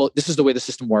 oh, well, this is the way the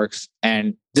system works,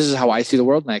 and this is how I see the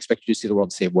world, and I expect you to see the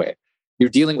world the same way. You're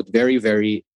dealing with very,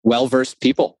 very well-versed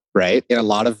people, right, in a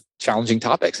lot of challenging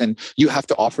topics, and you have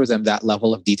to offer them that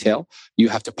level of detail. You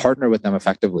have to partner with them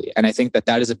effectively. And I think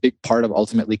that is a big part of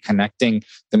ultimately connecting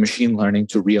the machine learning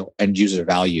to real end user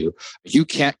value. You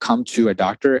can't come to a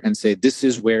doctor and say, this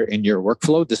is where in your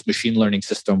workflow, this machine learning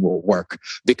system will work,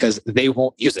 because they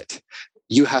won't use it.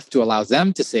 You have to allow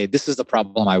them to say, this is the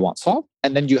problem I want solved.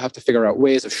 And then you have to figure out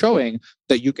ways of showing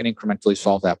that you can incrementally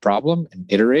solve that problem and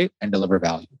iterate and deliver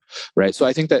value, right? So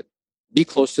I think that be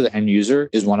close to the end user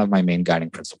is one of my main guiding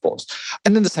principles.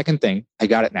 And then the second thing, I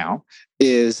got it now,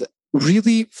 is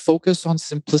really focus on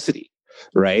simplicity,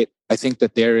 right? I think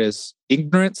that there is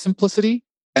ignorant simplicity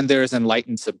and there is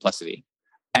enlightened simplicity.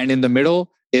 And in the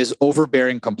middle is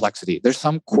overbearing complexity. There's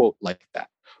some quote like that,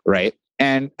 right?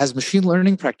 And as machine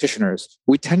learning practitioners,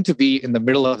 we tend to be in the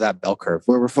middle of that bell curve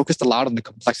where we're focused a lot on the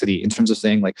complexity in terms of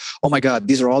saying like, oh my God,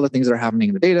 these are all the things that are happening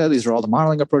in the data. These are all the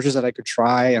modeling approaches that I could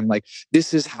try. And like,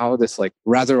 this is how this like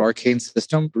rather arcane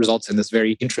system results in this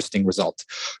very interesting result.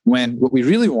 When what we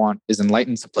really want is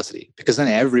enlightened simplicity, because then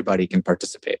everybody can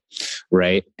participate,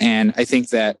 right? And I think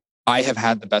that I have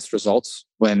had the best results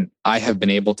when I have been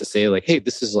able to say like, hey,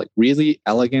 this is like really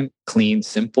elegant, clean,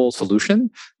 simple solution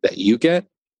that you get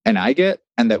and I get,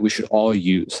 and that we should all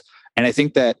use. And I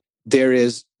think that there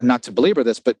is, not to belabor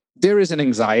this, but there is an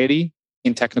anxiety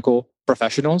in technical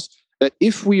professionals that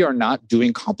if we are not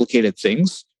doing complicated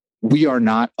things, we are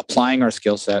not applying our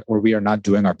skill set or we are not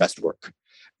doing our best work.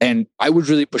 And I would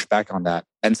really push back on that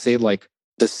and say like,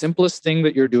 the simplest thing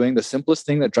that you're doing, the simplest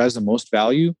thing that drives the most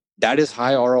value, that is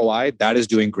high ROI, that is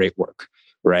doing great work,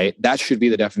 right? That should be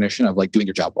the definition of like doing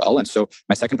your job well. And so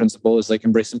my second principle is like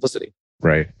embrace simplicity.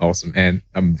 Right. Awesome. And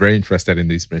I'm very interested in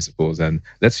these principles. And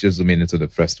let's just zoom in into the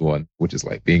first one, which is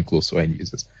like being close to end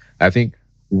users. I think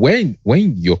when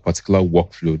your particular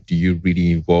workflow, do you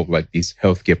really involve like these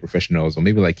healthcare professionals or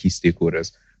maybe like key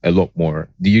stakeholders a lot more?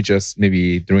 Do you just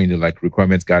maybe during the like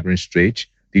requirements gathering stage,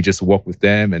 do you just work with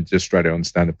them and just try to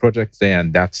understand the project there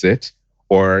and that's it?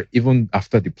 Or even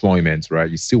after deployment, right?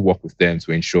 You still work with them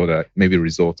to ensure that maybe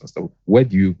results and stuff. Where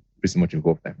do you pretty much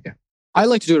involve them? Yeah. I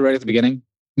like to do it right at the beginning.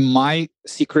 My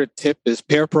secret tip is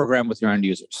pair program with your end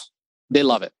users. They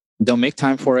love it. They'll make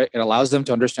time for it. It allows them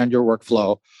to understand your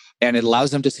workflow and it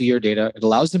allows them to see your data. It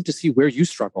allows them to see where you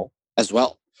struggle as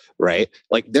well, right?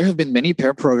 Like there have been many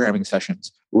pair programming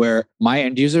sessions where my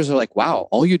end users are like, wow,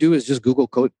 all you do is just Google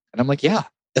code. And I'm like, yeah,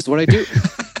 that's what I do.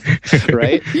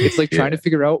 Right? It's like trying to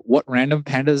figure out what random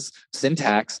pandas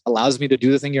syntax allows me to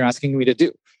do the thing you're asking me to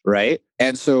do. Right.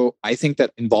 And so I think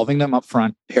that involving them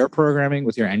upfront, pair programming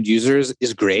with your end users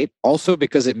is great. Also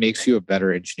because it makes you a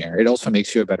better engineer. It also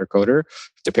makes you a better coder.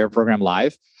 To pair program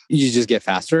live, you just get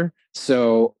faster.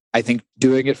 So I think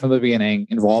doing it from the beginning,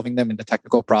 involving them in the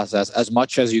technical process as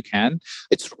much as you can,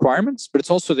 it's requirements, but it's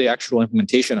also the actual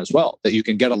implementation as well, that you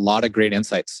can get a lot of great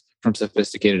insights from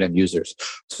sophisticated end users.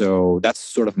 So that's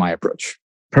sort of my approach.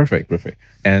 Perfect.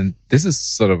 And this is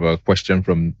sort of a question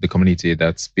from the community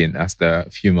that's been asked a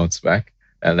few months back.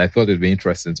 And I thought it'd be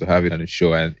interesting to have it on the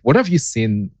show. And what have you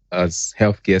seen as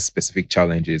healthcare specific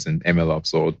challenges in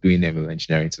MLOps or doing ML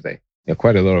engineering today? There are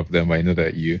quite a lot of them. I know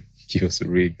that you give us a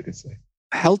really good insight.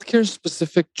 Healthcare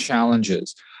specific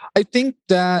challenges. I think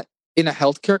that in a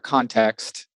healthcare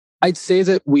context, I'd say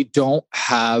that we don't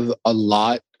have a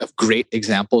lot of great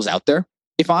examples out there.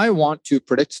 If I want to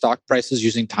predict stock prices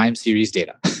using time series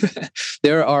data,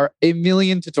 there are a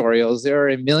million tutorials, there are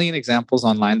a million examples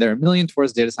online, there are a million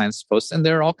towards data science posts, and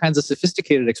there are all kinds of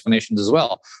sophisticated explanations as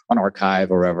well on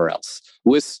Archive or wherever else,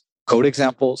 with code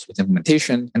examples, with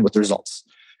implementation, and with results.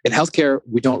 In healthcare,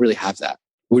 we don't really have that.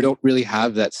 We don't really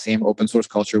have that same open source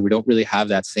culture. We don't really have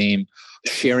that same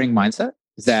sharing mindset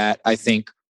that I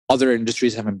think other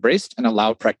industries have embraced and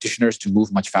allowed practitioners to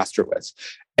move much faster with.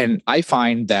 And I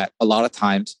find that a lot of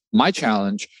times my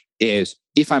challenge is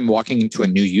if I'm walking into a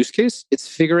new use case, it's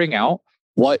figuring out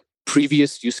what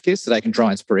previous use case that I can draw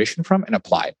inspiration from and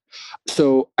apply.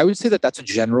 So I would say that that's a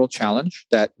general challenge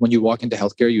that when you walk into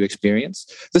healthcare, you experience.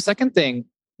 The second thing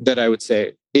that I would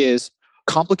say is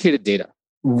complicated data.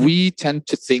 We tend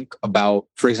to think about,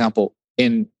 for example,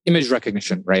 in image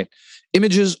recognition, right?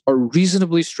 Images are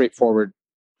reasonably straightforward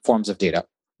forms of data,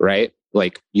 right?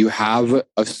 Like you have a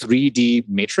 3D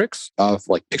matrix of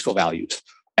like pixel values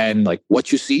and like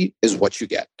what you see is what you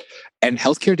get. And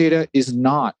healthcare data is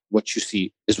not what you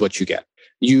see is what you get.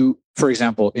 For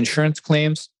example, insurance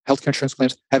claims, healthcare insurance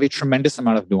claims have a tremendous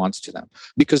amount of nuance to them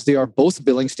because they are both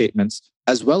billing statements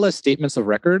as well as statements of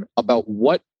record about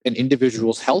what an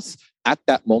individual's health at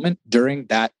that moment during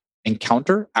that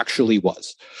encounter actually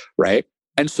was, right?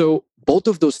 And so both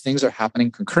of those things are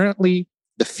happening concurrently.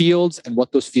 The fields and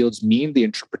what those fields mean, the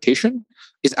interpretation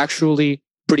is actually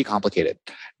pretty complicated.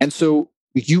 And so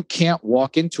you can't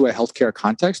walk into a healthcare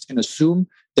context and assume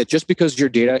that just because your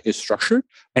data is structured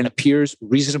and appears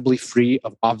reasonably free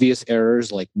of obvious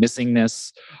errors like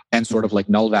missingness and sort of like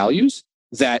null values,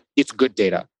 that it's good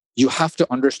data. You have to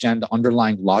understand the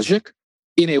underlying logic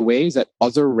in a way that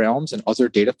other realms and other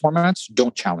data formats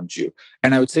don't challenge you.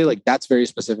 And I would say like that's very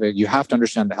specific. You have to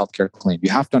understand the healthcare claim.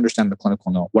 You have to understand the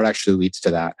clinical note, what actually leads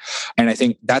to that. And I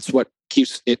think that's what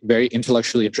keeps it very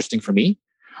intellectually interesting for me.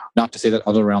 Not to say that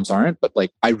other realms aren't, but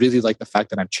like I really like the fact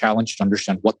that I'm challenged to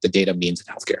understand what the data means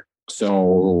in healthcare.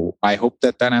 So I hope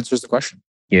that answers the question.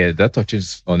 Yeah, that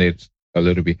touches on it a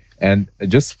little bit. And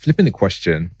just flipping the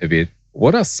question a bit,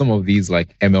 what are some of these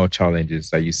like ML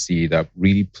challenges that you see that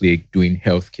really plague doing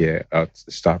healthcare at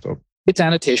the startup? It's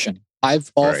annotation.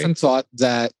 I've often thought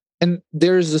that, and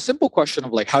there's a simple question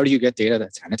of like, how do you get data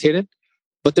that's annotated?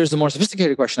 But there's a more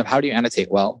sophisticated question of how do you annotate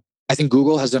well? I think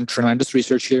Google has done tremendous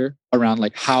research here around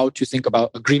like how to think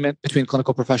about agreement between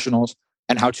clinical professionals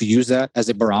and how to use that as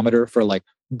a barometer for like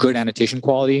good annotation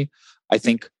quality. I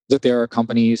think that there are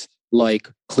companies like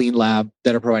Clean Lab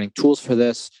that are providing tools for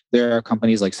this. There are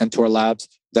companies like Centaur Labs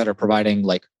that are providing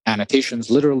like annotations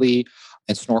literally,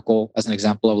 and Snorkel as an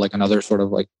example of like another sort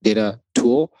of like data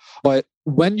tool. But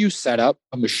when you set up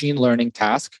a machine learning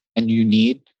task and you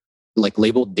need like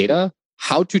labeled data,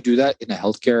 how to do that in a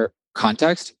healthcare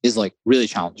context is like really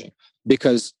challenging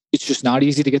because it's just not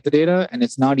easy to get the data and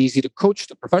it's not easy to coach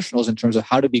the professionals in terms of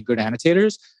how to be good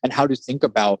annotators and how to think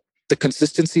about the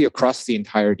consistency across the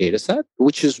entire data set,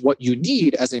 which is what you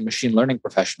need as a machine learning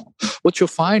professional. What you'll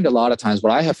find a lot of times,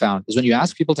 what I have found is when you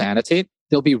ask people to annotate,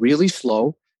 they'll be really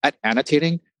slow at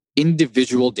annotating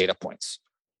individual data points.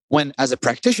 When as a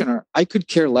practitioner, I could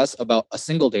care less about a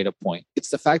single data point. It's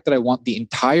the fact that I want the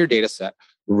entire data set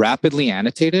rapidly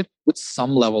annotated with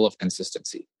some level of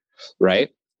consistency,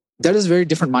 right? That is a very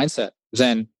different mindset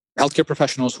than healthcare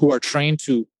professionals who are trained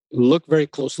to look very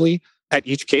closely at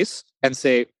each case and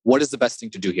say, what is the best thing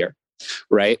to do here,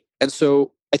 right? And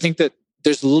so I think that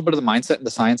there's a little bit of the mindset and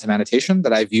the science of annotation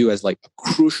that I view as like a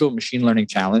crucial machine learning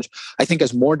challenge. I think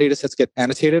as more data sets get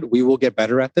annotated, we will get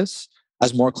better at this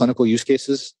as more clinical use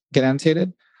cases get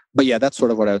annotated. But yeah, that's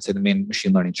sort of what I would say the main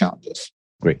machine learning challenge is.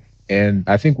 Great. And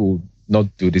I think we'll not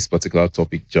do this particular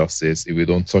topic justice if we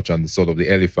don't touch on the sort of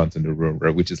the elephant in the room,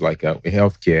 right? Which is like in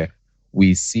healthcare,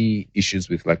 we see issues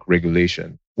with like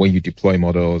regulation when you deploy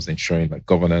models, ensuring like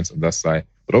governance on that side,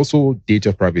 but also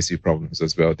data privacy problems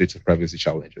as well, data privacy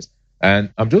challenges.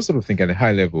 And I'm just sort of thinking at a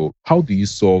high level, how do you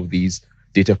solve these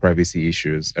data privacy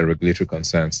issues and regulatory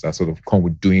concerns that sort of come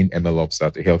with doing MLOps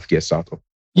at a healthcare startup?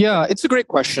 Yeah, it's a great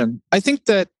question. I think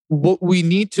that what we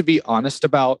need to be honest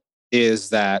about is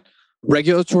that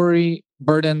regulatory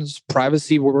burdens,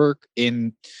 privacy work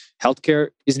in healthcare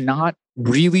is not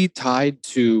really tied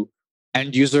to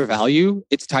end user value.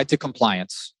 It's tied to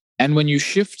compliance. And when you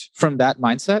shift from that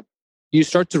mindset, you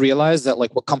start to realize that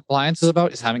like what compliance is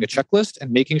about is having a checklist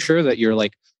and making sure that you're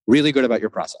like really good about your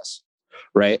process.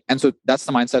 Right. And so that's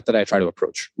the mindset that I try to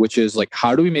approach, which is like,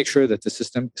 how do we make sure that the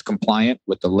system is compliant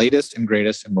with the latest and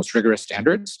greatest and most rigorous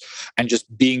standards and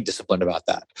just being disciplined about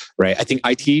that. Right. I think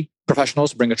IT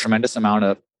professionals bring a tremendous amount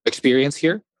of experience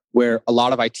here, where a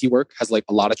lot of IT work has like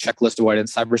a lot of checklist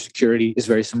avoidance. Cybersecurity is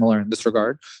very similar in this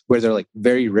regard, where they're like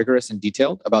very rigorous and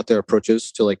detailed about their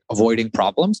approaches to like avoiding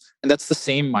problems. And that's the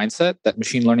same mindset that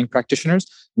machine learning practitioners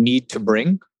need to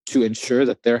bring to ensure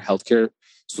that their healthcare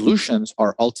solutions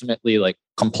are ultimately like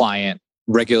compliant,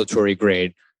 regulatory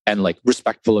grade, and like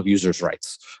respectful of users'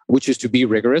 rights, which is to be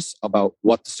rigorous about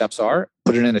what the steps are,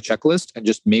 put it in a checklist, and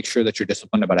just make sure that you're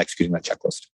disciplined about executing that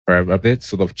checklist. Are there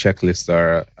sort of checklists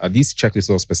are these checklists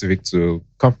all specific to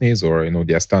companies, or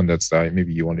there are standards that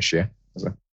maybe you want to share?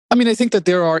 I mean, I think that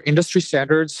there are industry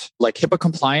standards like HIPAA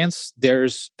compliance.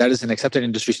 That is an accepted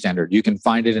industry standard. You can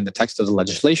find it in the text of the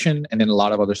legislation and in a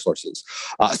lot of other sources.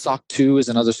 SOC 2 is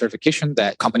another certification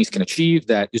that companies can achieve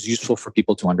that is useful for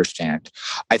people to understand.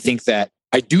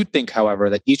 I do think, however,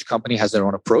 that each company has their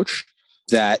own approach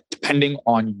that depending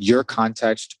on your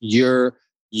context, your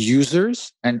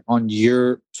users, and on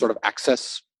your sort of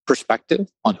access perspective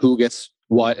on who gets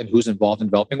what and who's involved in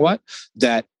developing what,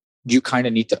 that you kind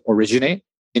of need to originate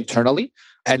internally,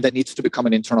 and that needs to become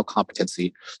an internal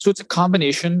competency. So it's a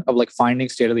combination of like finding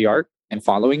state of the art and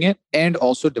following it, and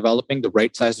also developing the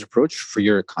right sized approach for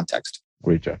your context.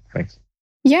 Great job. Thanks.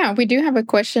 Yeah, we do have a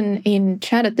question in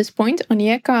chat at this point.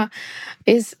 Onyeka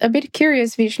is a bit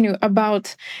curious, Vishnu,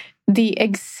 about the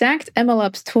exact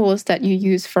MLOps tools that you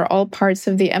use for all parts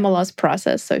of the MLOps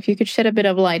process. So if you could shed a bit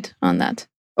of light on that.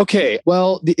 Okay,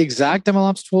 well, the exact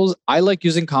MLOps tools, I like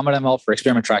using Comet ML for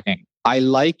experiment tracking. I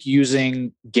like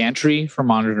using Gantry for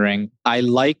monitoring. I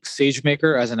like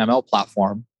SageMaker as an ML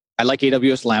platform. I like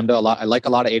AWS Lambda a lot. I like a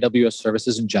lot of AWS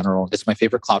services in general. It's my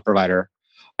favorite cloud provider.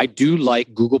 I do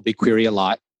like Google BigQuery a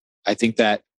lot. I think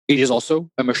that it is also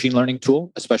a machine learning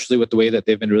tool, especially with the way that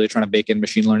they've been really trying to bake in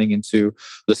machine learning into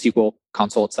the SQL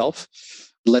console itself.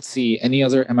 Let's see, any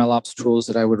other MLOps tools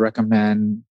that I would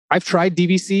recommend? I've tried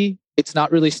DVC. It's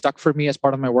not really stuck for me as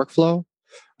part of my workflow.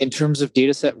 In terms of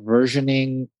dataset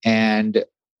versioning and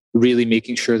really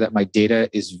making sure that my data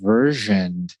is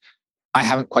versioned, I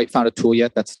haven't quite found a tool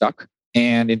yet that's stuck.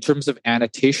 And in terms of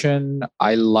annotation,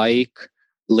 I like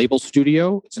Label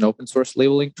Studio. It's an open source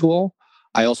labeling tool.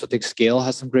 I also think Scale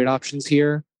has some great options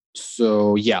here.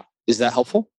 So yeah, is that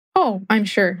helpful? Oh, I'm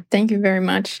sure. Thank you very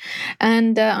much.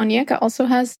 And Onyeka also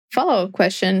has a follow-up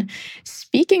question.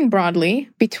 Speaking broadly,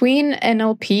 between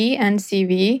NLP and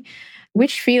CV,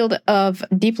 which field of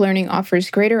deep learning offers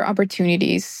greater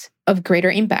opportunities of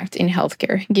greater impact in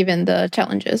healthcare, given the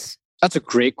challenges? That's a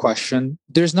great question.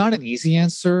 There's not an easy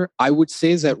answer. I would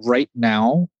say that right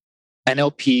now,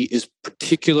 NLP is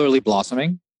particularly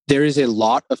blossoming. There is a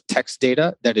lot of text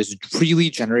data that is freely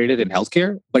generated in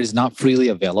healthcare, but is not freely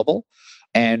available.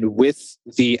 And with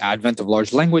the advent of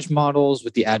large language models,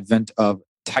 with the advent of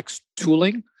text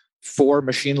tooling for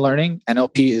machine learning,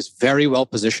 NLP is very well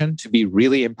positioned to be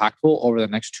really impactful over the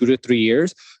next 2 to 3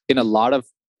 years in a lot of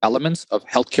elements of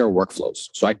healthcare workflows.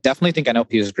 So I definitely think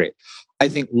NLP is great. I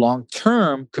think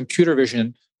long-term computer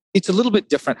vision, it's a little bit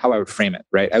different how I would frame it,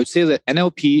 right? I would say that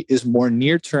NLP is more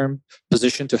near-term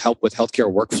positioned to help with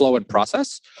healthcare workflow and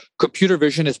process. Computer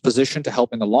vision is positioned to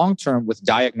help in the long term with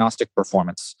diagnostic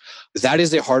performance. That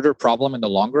is a harder problem in the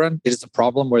long run. It is a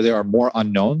problem where there are more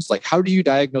unknowns. Like, how do you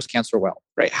diagnose cancer well,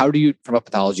 right? How do you, from a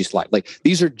pathology slide? Like,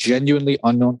 these are genuinely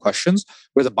unknown questions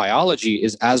where the biology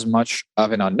is as much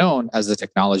of an unknown as the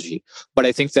technology. But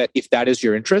I think that if that is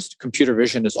your interest, computer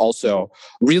vision is also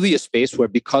really a space where,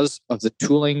 because of the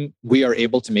tooling, we are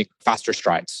able to make faster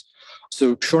strides.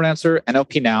 So short answer,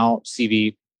 NLP now,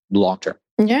 CV long term.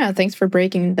 Yeah, thanks for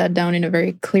breaking that down in a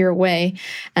very clear way.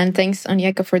 And thanks,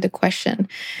 Onyeka, for the question.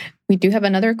 We do have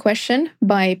another question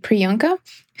by Priyanka,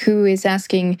 who is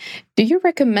asking, do you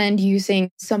recommend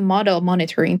using some model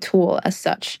monitoring tool as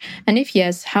such? And if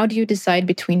yes, how do you decide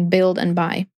between build and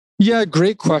buy? Yeah,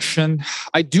 great question.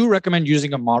 I do recommend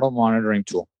using a model monitoring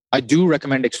tool. I do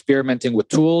recommend experimenting with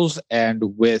tools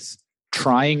and with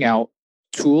trying out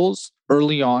tools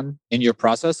early on in your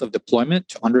process of deployment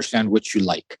to understand which you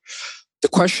like. The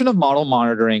question of model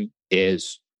monitoring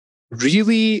is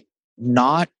really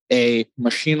not a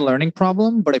machine learning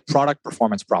problem, but a product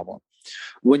performance problem.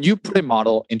 When you put a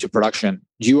model into production,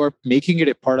 you are making it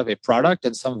a part of a product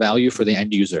and some value for the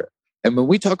end user. And when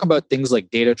we talk about things like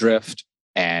data drift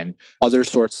and other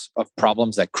sorts of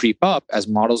problems that creep up as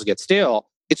models get stale,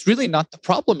 it's really not, the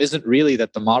problem isn't really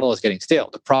that the model is getting stale.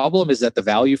 The problem is that the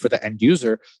value for the end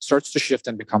user starts to shift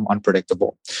and become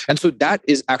unpredictable. And so that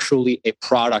is actually a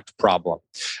product problem.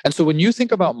 And so when you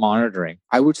think about monitoring,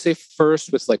 I would say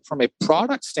first, with like from a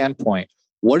product standpoint,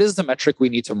 what is the metric we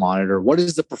need to monitor? What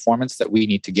is the performance that we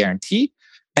need to guarantee?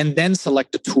 And then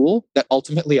select a tool that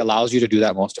ultimately allows you to do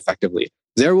that most effectively.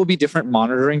 There will be different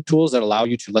monitoring tools that allow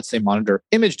you to, let's say, monitor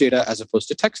image data as opposed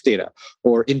to text data,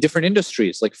 or in different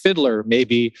industries, like Fiddler may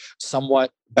be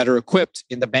somewhat better equipped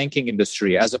in the banking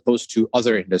industry as opposed to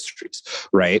other industries,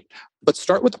 right? But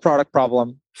start with the product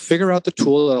problem, figure out the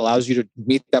tool that allows you to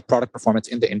meet that product performance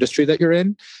in the industry that you're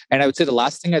in. And I would say the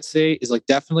last thing I'd say is like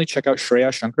definitely check out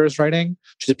Shreya Shankar's writing.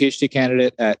 She's a PhD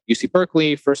candidate at UC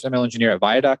Berkeley, first ML engineer at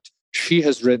Viaduct. She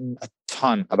has written a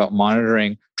ton about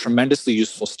monitoring, tremendously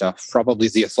useful stuff, probably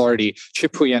the authority.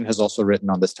 Chip Huyen has also written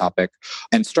on this topic.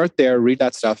 And start there, read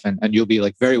that stuff, and you'll be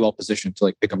like very well positioned to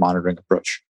like pick a monitoring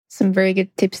approach. Some very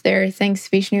good tips there. Thanks,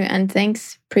 Vishnu. And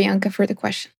thanks, Priyanka, for the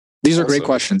question. These are great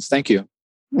questions. Thank you.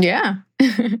 Yeah.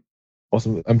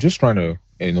 Awesome. I'm just trying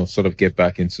to, sort of get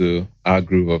back into our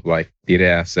groove of like data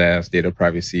access, data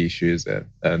privacy issues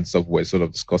and stuff we're sort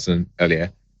of discussing earlier.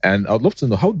 And I'd love to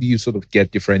know, how do you sort of get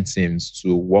different teams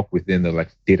to work within the like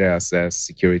data access,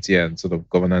 security, and sort of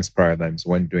governance paradigms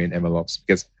when doing MLOps?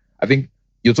 Because I think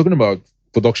you're talking about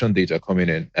production data coming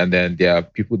in, and then there are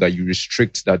people that you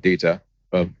restrict that data,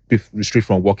 restrict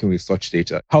from working with such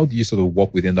data. How do you sort of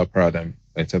work within that paradigm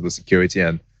in terms of security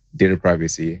and data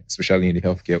privacy, especially in the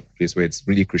healthcare place where it's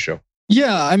really crucial?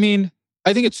 Yeah, I mean,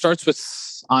 I think it starts with,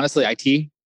 honestly, IT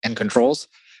and controls.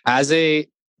 As a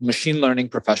machine learning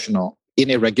professional in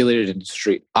a regulated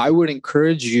industry, I would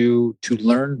encourage you to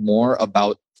learn more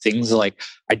about things like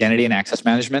identity and access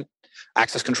management,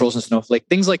 access controls in Snowflake,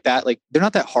 things like that. Like, they're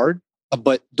not that hard,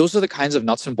 but those are the kinds of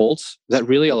nuts and bolts that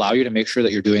really allow you to make sure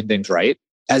that you're doing things right.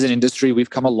 As an industry, we've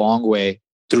come a long way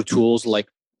through tools like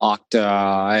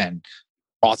Okta and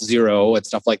Auth0 and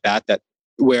stuff like that,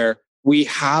 where we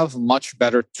have much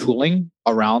better tooling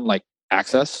around like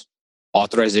access,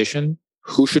 authorization,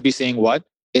 who should be saying what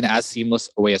in as seamless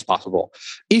a way as possible.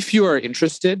 If you are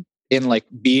interested in like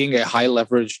being a high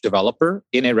leverage developer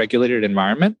in a regulated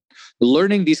environment,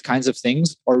 learning these kinds of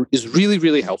things is really,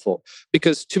 really helpful.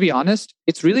 Because to be honest,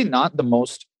 it's really not the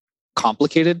most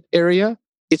complicated area.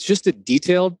 It's just a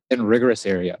detailed and rigorous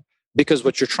area. Because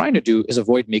what you're trying to do is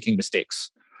avoid making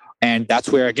mistakes. And that's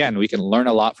where, again, we can learn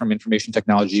a lot from information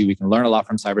technology. We can learn a lot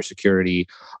from cybersecurity.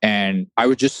 And I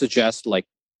would just suggest, like,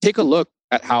 take a look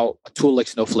at how a tool like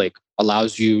Snowflake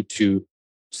allows you to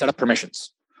set up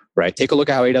permissions, right? Take a look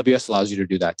at how AWS allows you to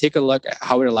do that. Take a look at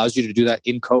how it allows you to do that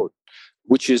in code,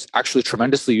 which is actually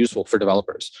tremendously useful for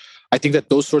developers. I think that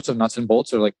those sorts of nuts and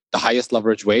bolts are like the highest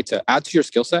leverage way to add to your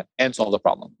skill set and solve the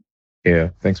problem. Yeah,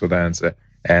 thanks for that answer.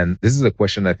 And this is a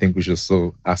question I think we should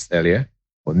also ask earlier.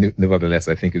 But nevertheless,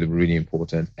 I think it's really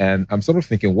important. And I'm sort of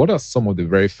thinking, what are some of the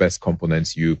very first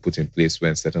components you put in place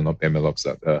when setting up MLOps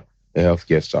at a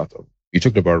healthcare startup? You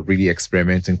talked about really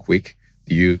experimenting quick.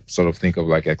 Do you sort of think of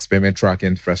like experiment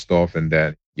tracking first off, and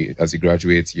then as you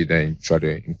graduate, you then try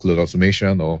to include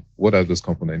automation, or what are those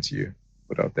components you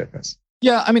put out there first?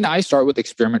 Yeah, I mean, I start with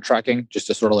experiment tracking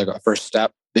just as sort of like a first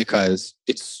step because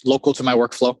it's local to my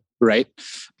workflow, right?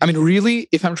 I mean, really,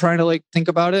 if I'm trying to like think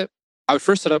about it, I would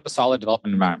first set up a solid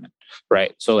development environment,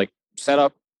 right? So like set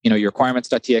up, your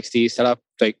requirements.txt, set up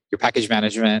like your package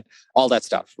management, all that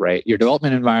stuff, right? Your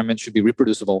development environment should be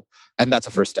reproducible. And that's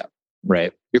a first step,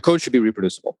 right? Your code should be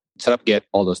reproducible. Set up Git,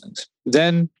 all those things.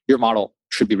 Then your model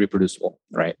should be reproducible,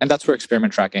 right? And that's where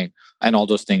experiment tracking and all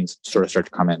those things sort of start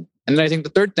to come in. And then I think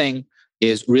the third thing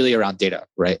is really around data,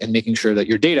 right? And making sure that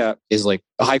your data is like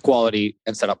a high quality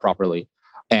and set up properly.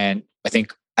 And I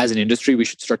think as an industry, we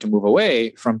should start to move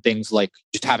away from things like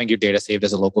just having your data saved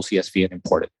as a local CSV and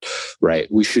imported, right?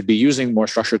 We should be using more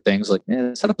structured things like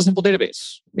set up a simple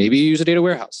database, maybe use a data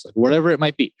warehouse, like whatever it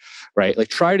might be, right? Like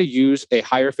try to use a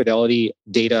higher fidelity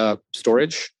data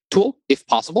storage tool if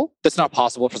possible. That's not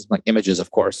possible for something like images, of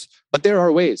course, but there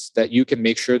are ways that you can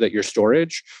make sure that your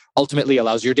storage ultimately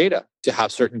allows your data to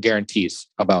have certain guarantees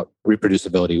about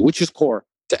reproducibility, which is core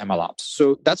to MLOps.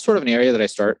 So that's sort of an area that I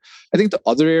start. I think the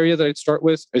other area that I'd start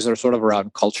with is sort of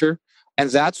around culture. And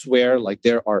that's where like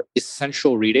there are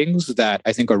essential readings that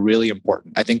I think are really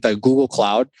important. I think that Google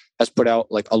Cloud has put out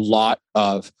like a lot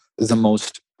of the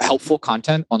most helpful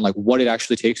content on like what it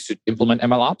actually takes to implement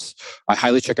MLOps. I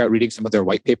highly check out reading some of their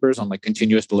white papers on like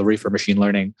continuous delivery for machine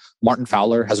learning. Martin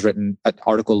Fowler has written an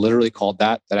article literally called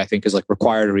that I think is like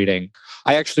required reading.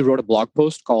 I actually wrote a blog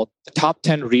post called The Top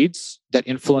 10 Reads That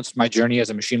Influenced My Journey as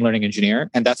a Machine Learning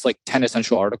Engineer. And that's like 10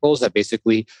 essential articles that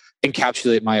basically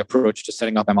encapsulate my approach to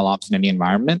setting up MLOps in any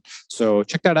environment. So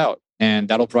check that out. And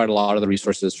that'll provide a lot of the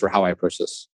resources for how I approach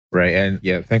this. Right. And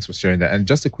yeah, thanks for sharing that. And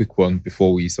just a quick one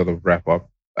before we sort of wrap up.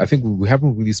 I think we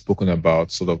haven't really spoken about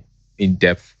sort of in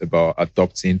depth about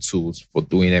adopting tools for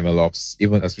doing MLOps,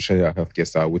 even especially at healthcare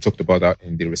style. We talked about that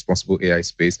in the responsible AI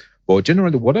space. But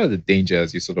generally, what are the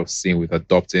dangers you sort of seeing with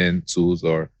adopting tools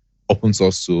or open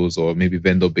source tools or maybe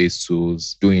vendor-based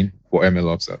tools doing for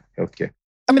MLOps at healthcare?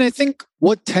 I mean, I think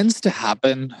what tends to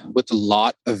happen with a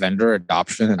lot of vendor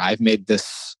adoption, and I've made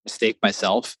this mistake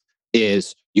myself,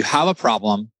 is you have a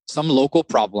problem, some local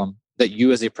problem that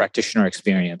you as a practitioner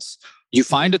experience. You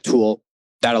find a tool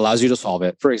that allows you to solve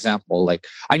it. For example, like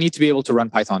I need to be able to run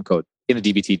Python code in a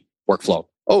dbt workflow.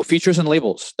 Oh, features and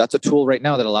labels. That's a tool right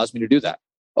now that allows me to do that.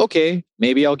 Okay,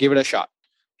 maybe I'll give it a shot.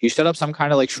 You set up some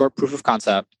kind of like short proof of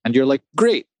concept and you're like,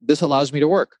 great, this allows me to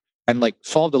work and like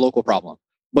solve the local problem.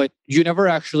 But you never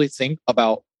actually think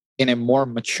about in a more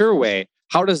mature way,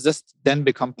 how does this then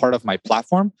become part of my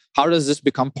platform? How does this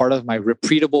become part of my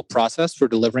repeatable process for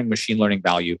delivering machine learning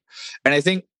value? And I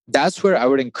think that's where I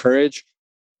would encourage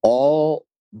all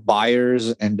buyers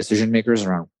and decision makers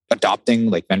around adopting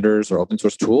like vendors or open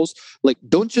source tools. Like,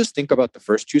 don't just think about the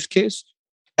first use case.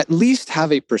 At least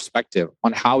have a perspective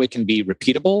on how it can be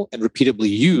repeatable and repeatably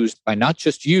used by not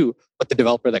just you, but the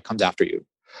developer that comes after you.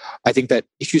 I think that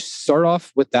if you start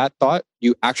off with that thought,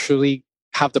 you actually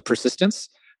have the persistence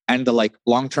and the like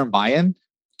long-term buy-in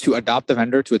to adopt the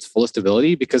vendor to its fullest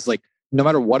ability, because like no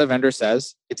matter what a vendor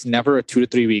says, it's never a 2 to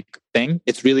 3 week thing.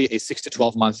 It's really a 6 to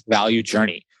 12 month value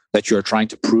journey that you're trying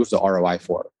to prove the ROI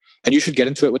for. And you should get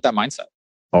into it with that mindset.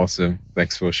 Awesome.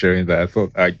 Thanks for sharing that. I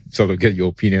thought I'd sort of get your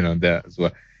opinion on that as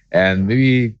well. And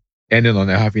maybe ending on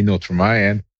a happy note from my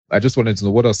end, I just wanted to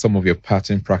know, what are some of your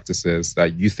pattern practices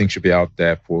that you think should be out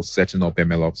there for setting up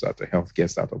MLOps at a healthcare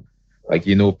startup? Like,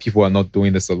 people are not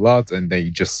doing this a lot, and then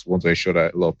you just want to ensure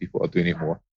that a lot of people are doing it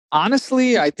more.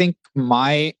 Honestly, I think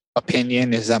my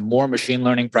opinion is that more machine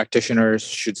learning practitioners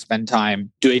should spend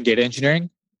time doing data engineering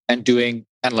and doing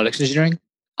analytics engineering.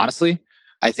 Honestly,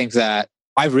 I think that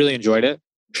I've really enjoyed it,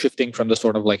 shifting from the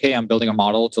sort of like, hey, I'm building a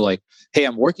model to like, hey,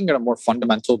 I'm working at a more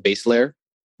fundamental base layer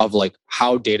of like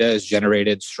how data is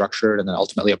generated, structured, and then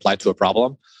ultimately applied to a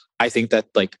problem. I think that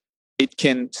like it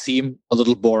can seem a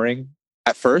little boring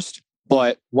at first,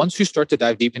 but once you start to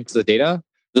dive deep into the data,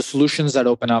 the solutions that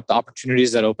open up, the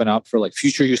opportunities that open up for like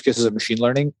future use cases of machine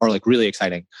learning are like really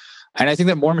exciting. And I think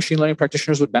that more machine learning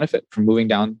practitioners would benefit from moving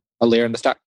down a layer in the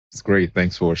stack. It's great.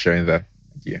 Thanks for sharing that.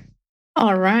 Thank you.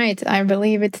 All right. I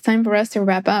believe it's time for us to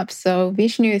wrap up. So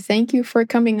Vishnu, thank you for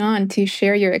coming on to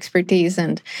share your expertise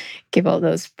and give all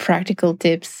those practical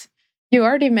tips. You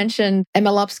already mentioned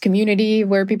MLOps community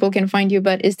where people can find you,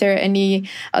 but is there any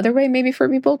other way maybe for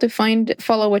people to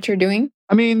follow what you're doing?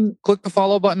 I mean, click the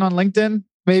follow button on LinkedIn,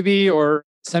 maybe, or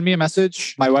send me a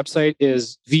message. My website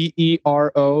is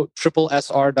verossr.com.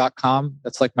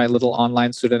 That's like my little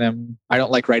online pseudonym. I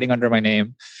don't like writing under my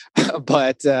name,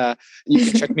 but you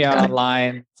can check me out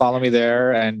online, follow me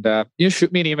there, and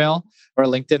shoot me an email or a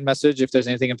LinkedIn message if there's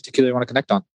anything in particular you want to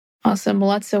connect on. Awesome.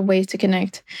 Lots of ways to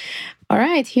connect. All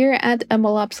right. Here at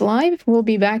MLOps Live, we'll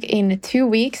be back in 2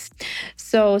 weeks.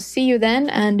 So see you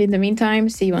then. And in the meantime,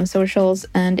 see you on socials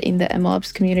and in the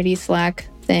MLOps community Slack.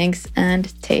 Thanks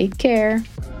and take care.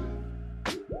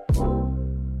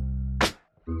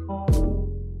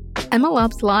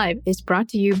 MLOps Live is brought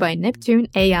to you by Neptune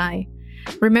AI.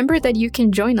 Remember that you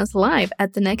can join us live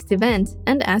at the next event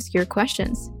and ask your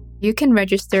questions. You can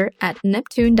register at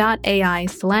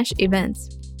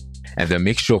neptune.ai/events. And then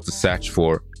make sure to search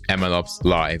for MLOps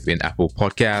Live in Apple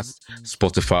Podcasts,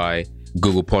 Spotify,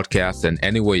 Google Podcasts, and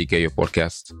anywhere you get your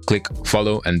podcasts. Click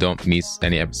follow and don't miss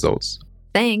any episodes.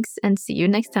 Thanks, and see you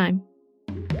next time.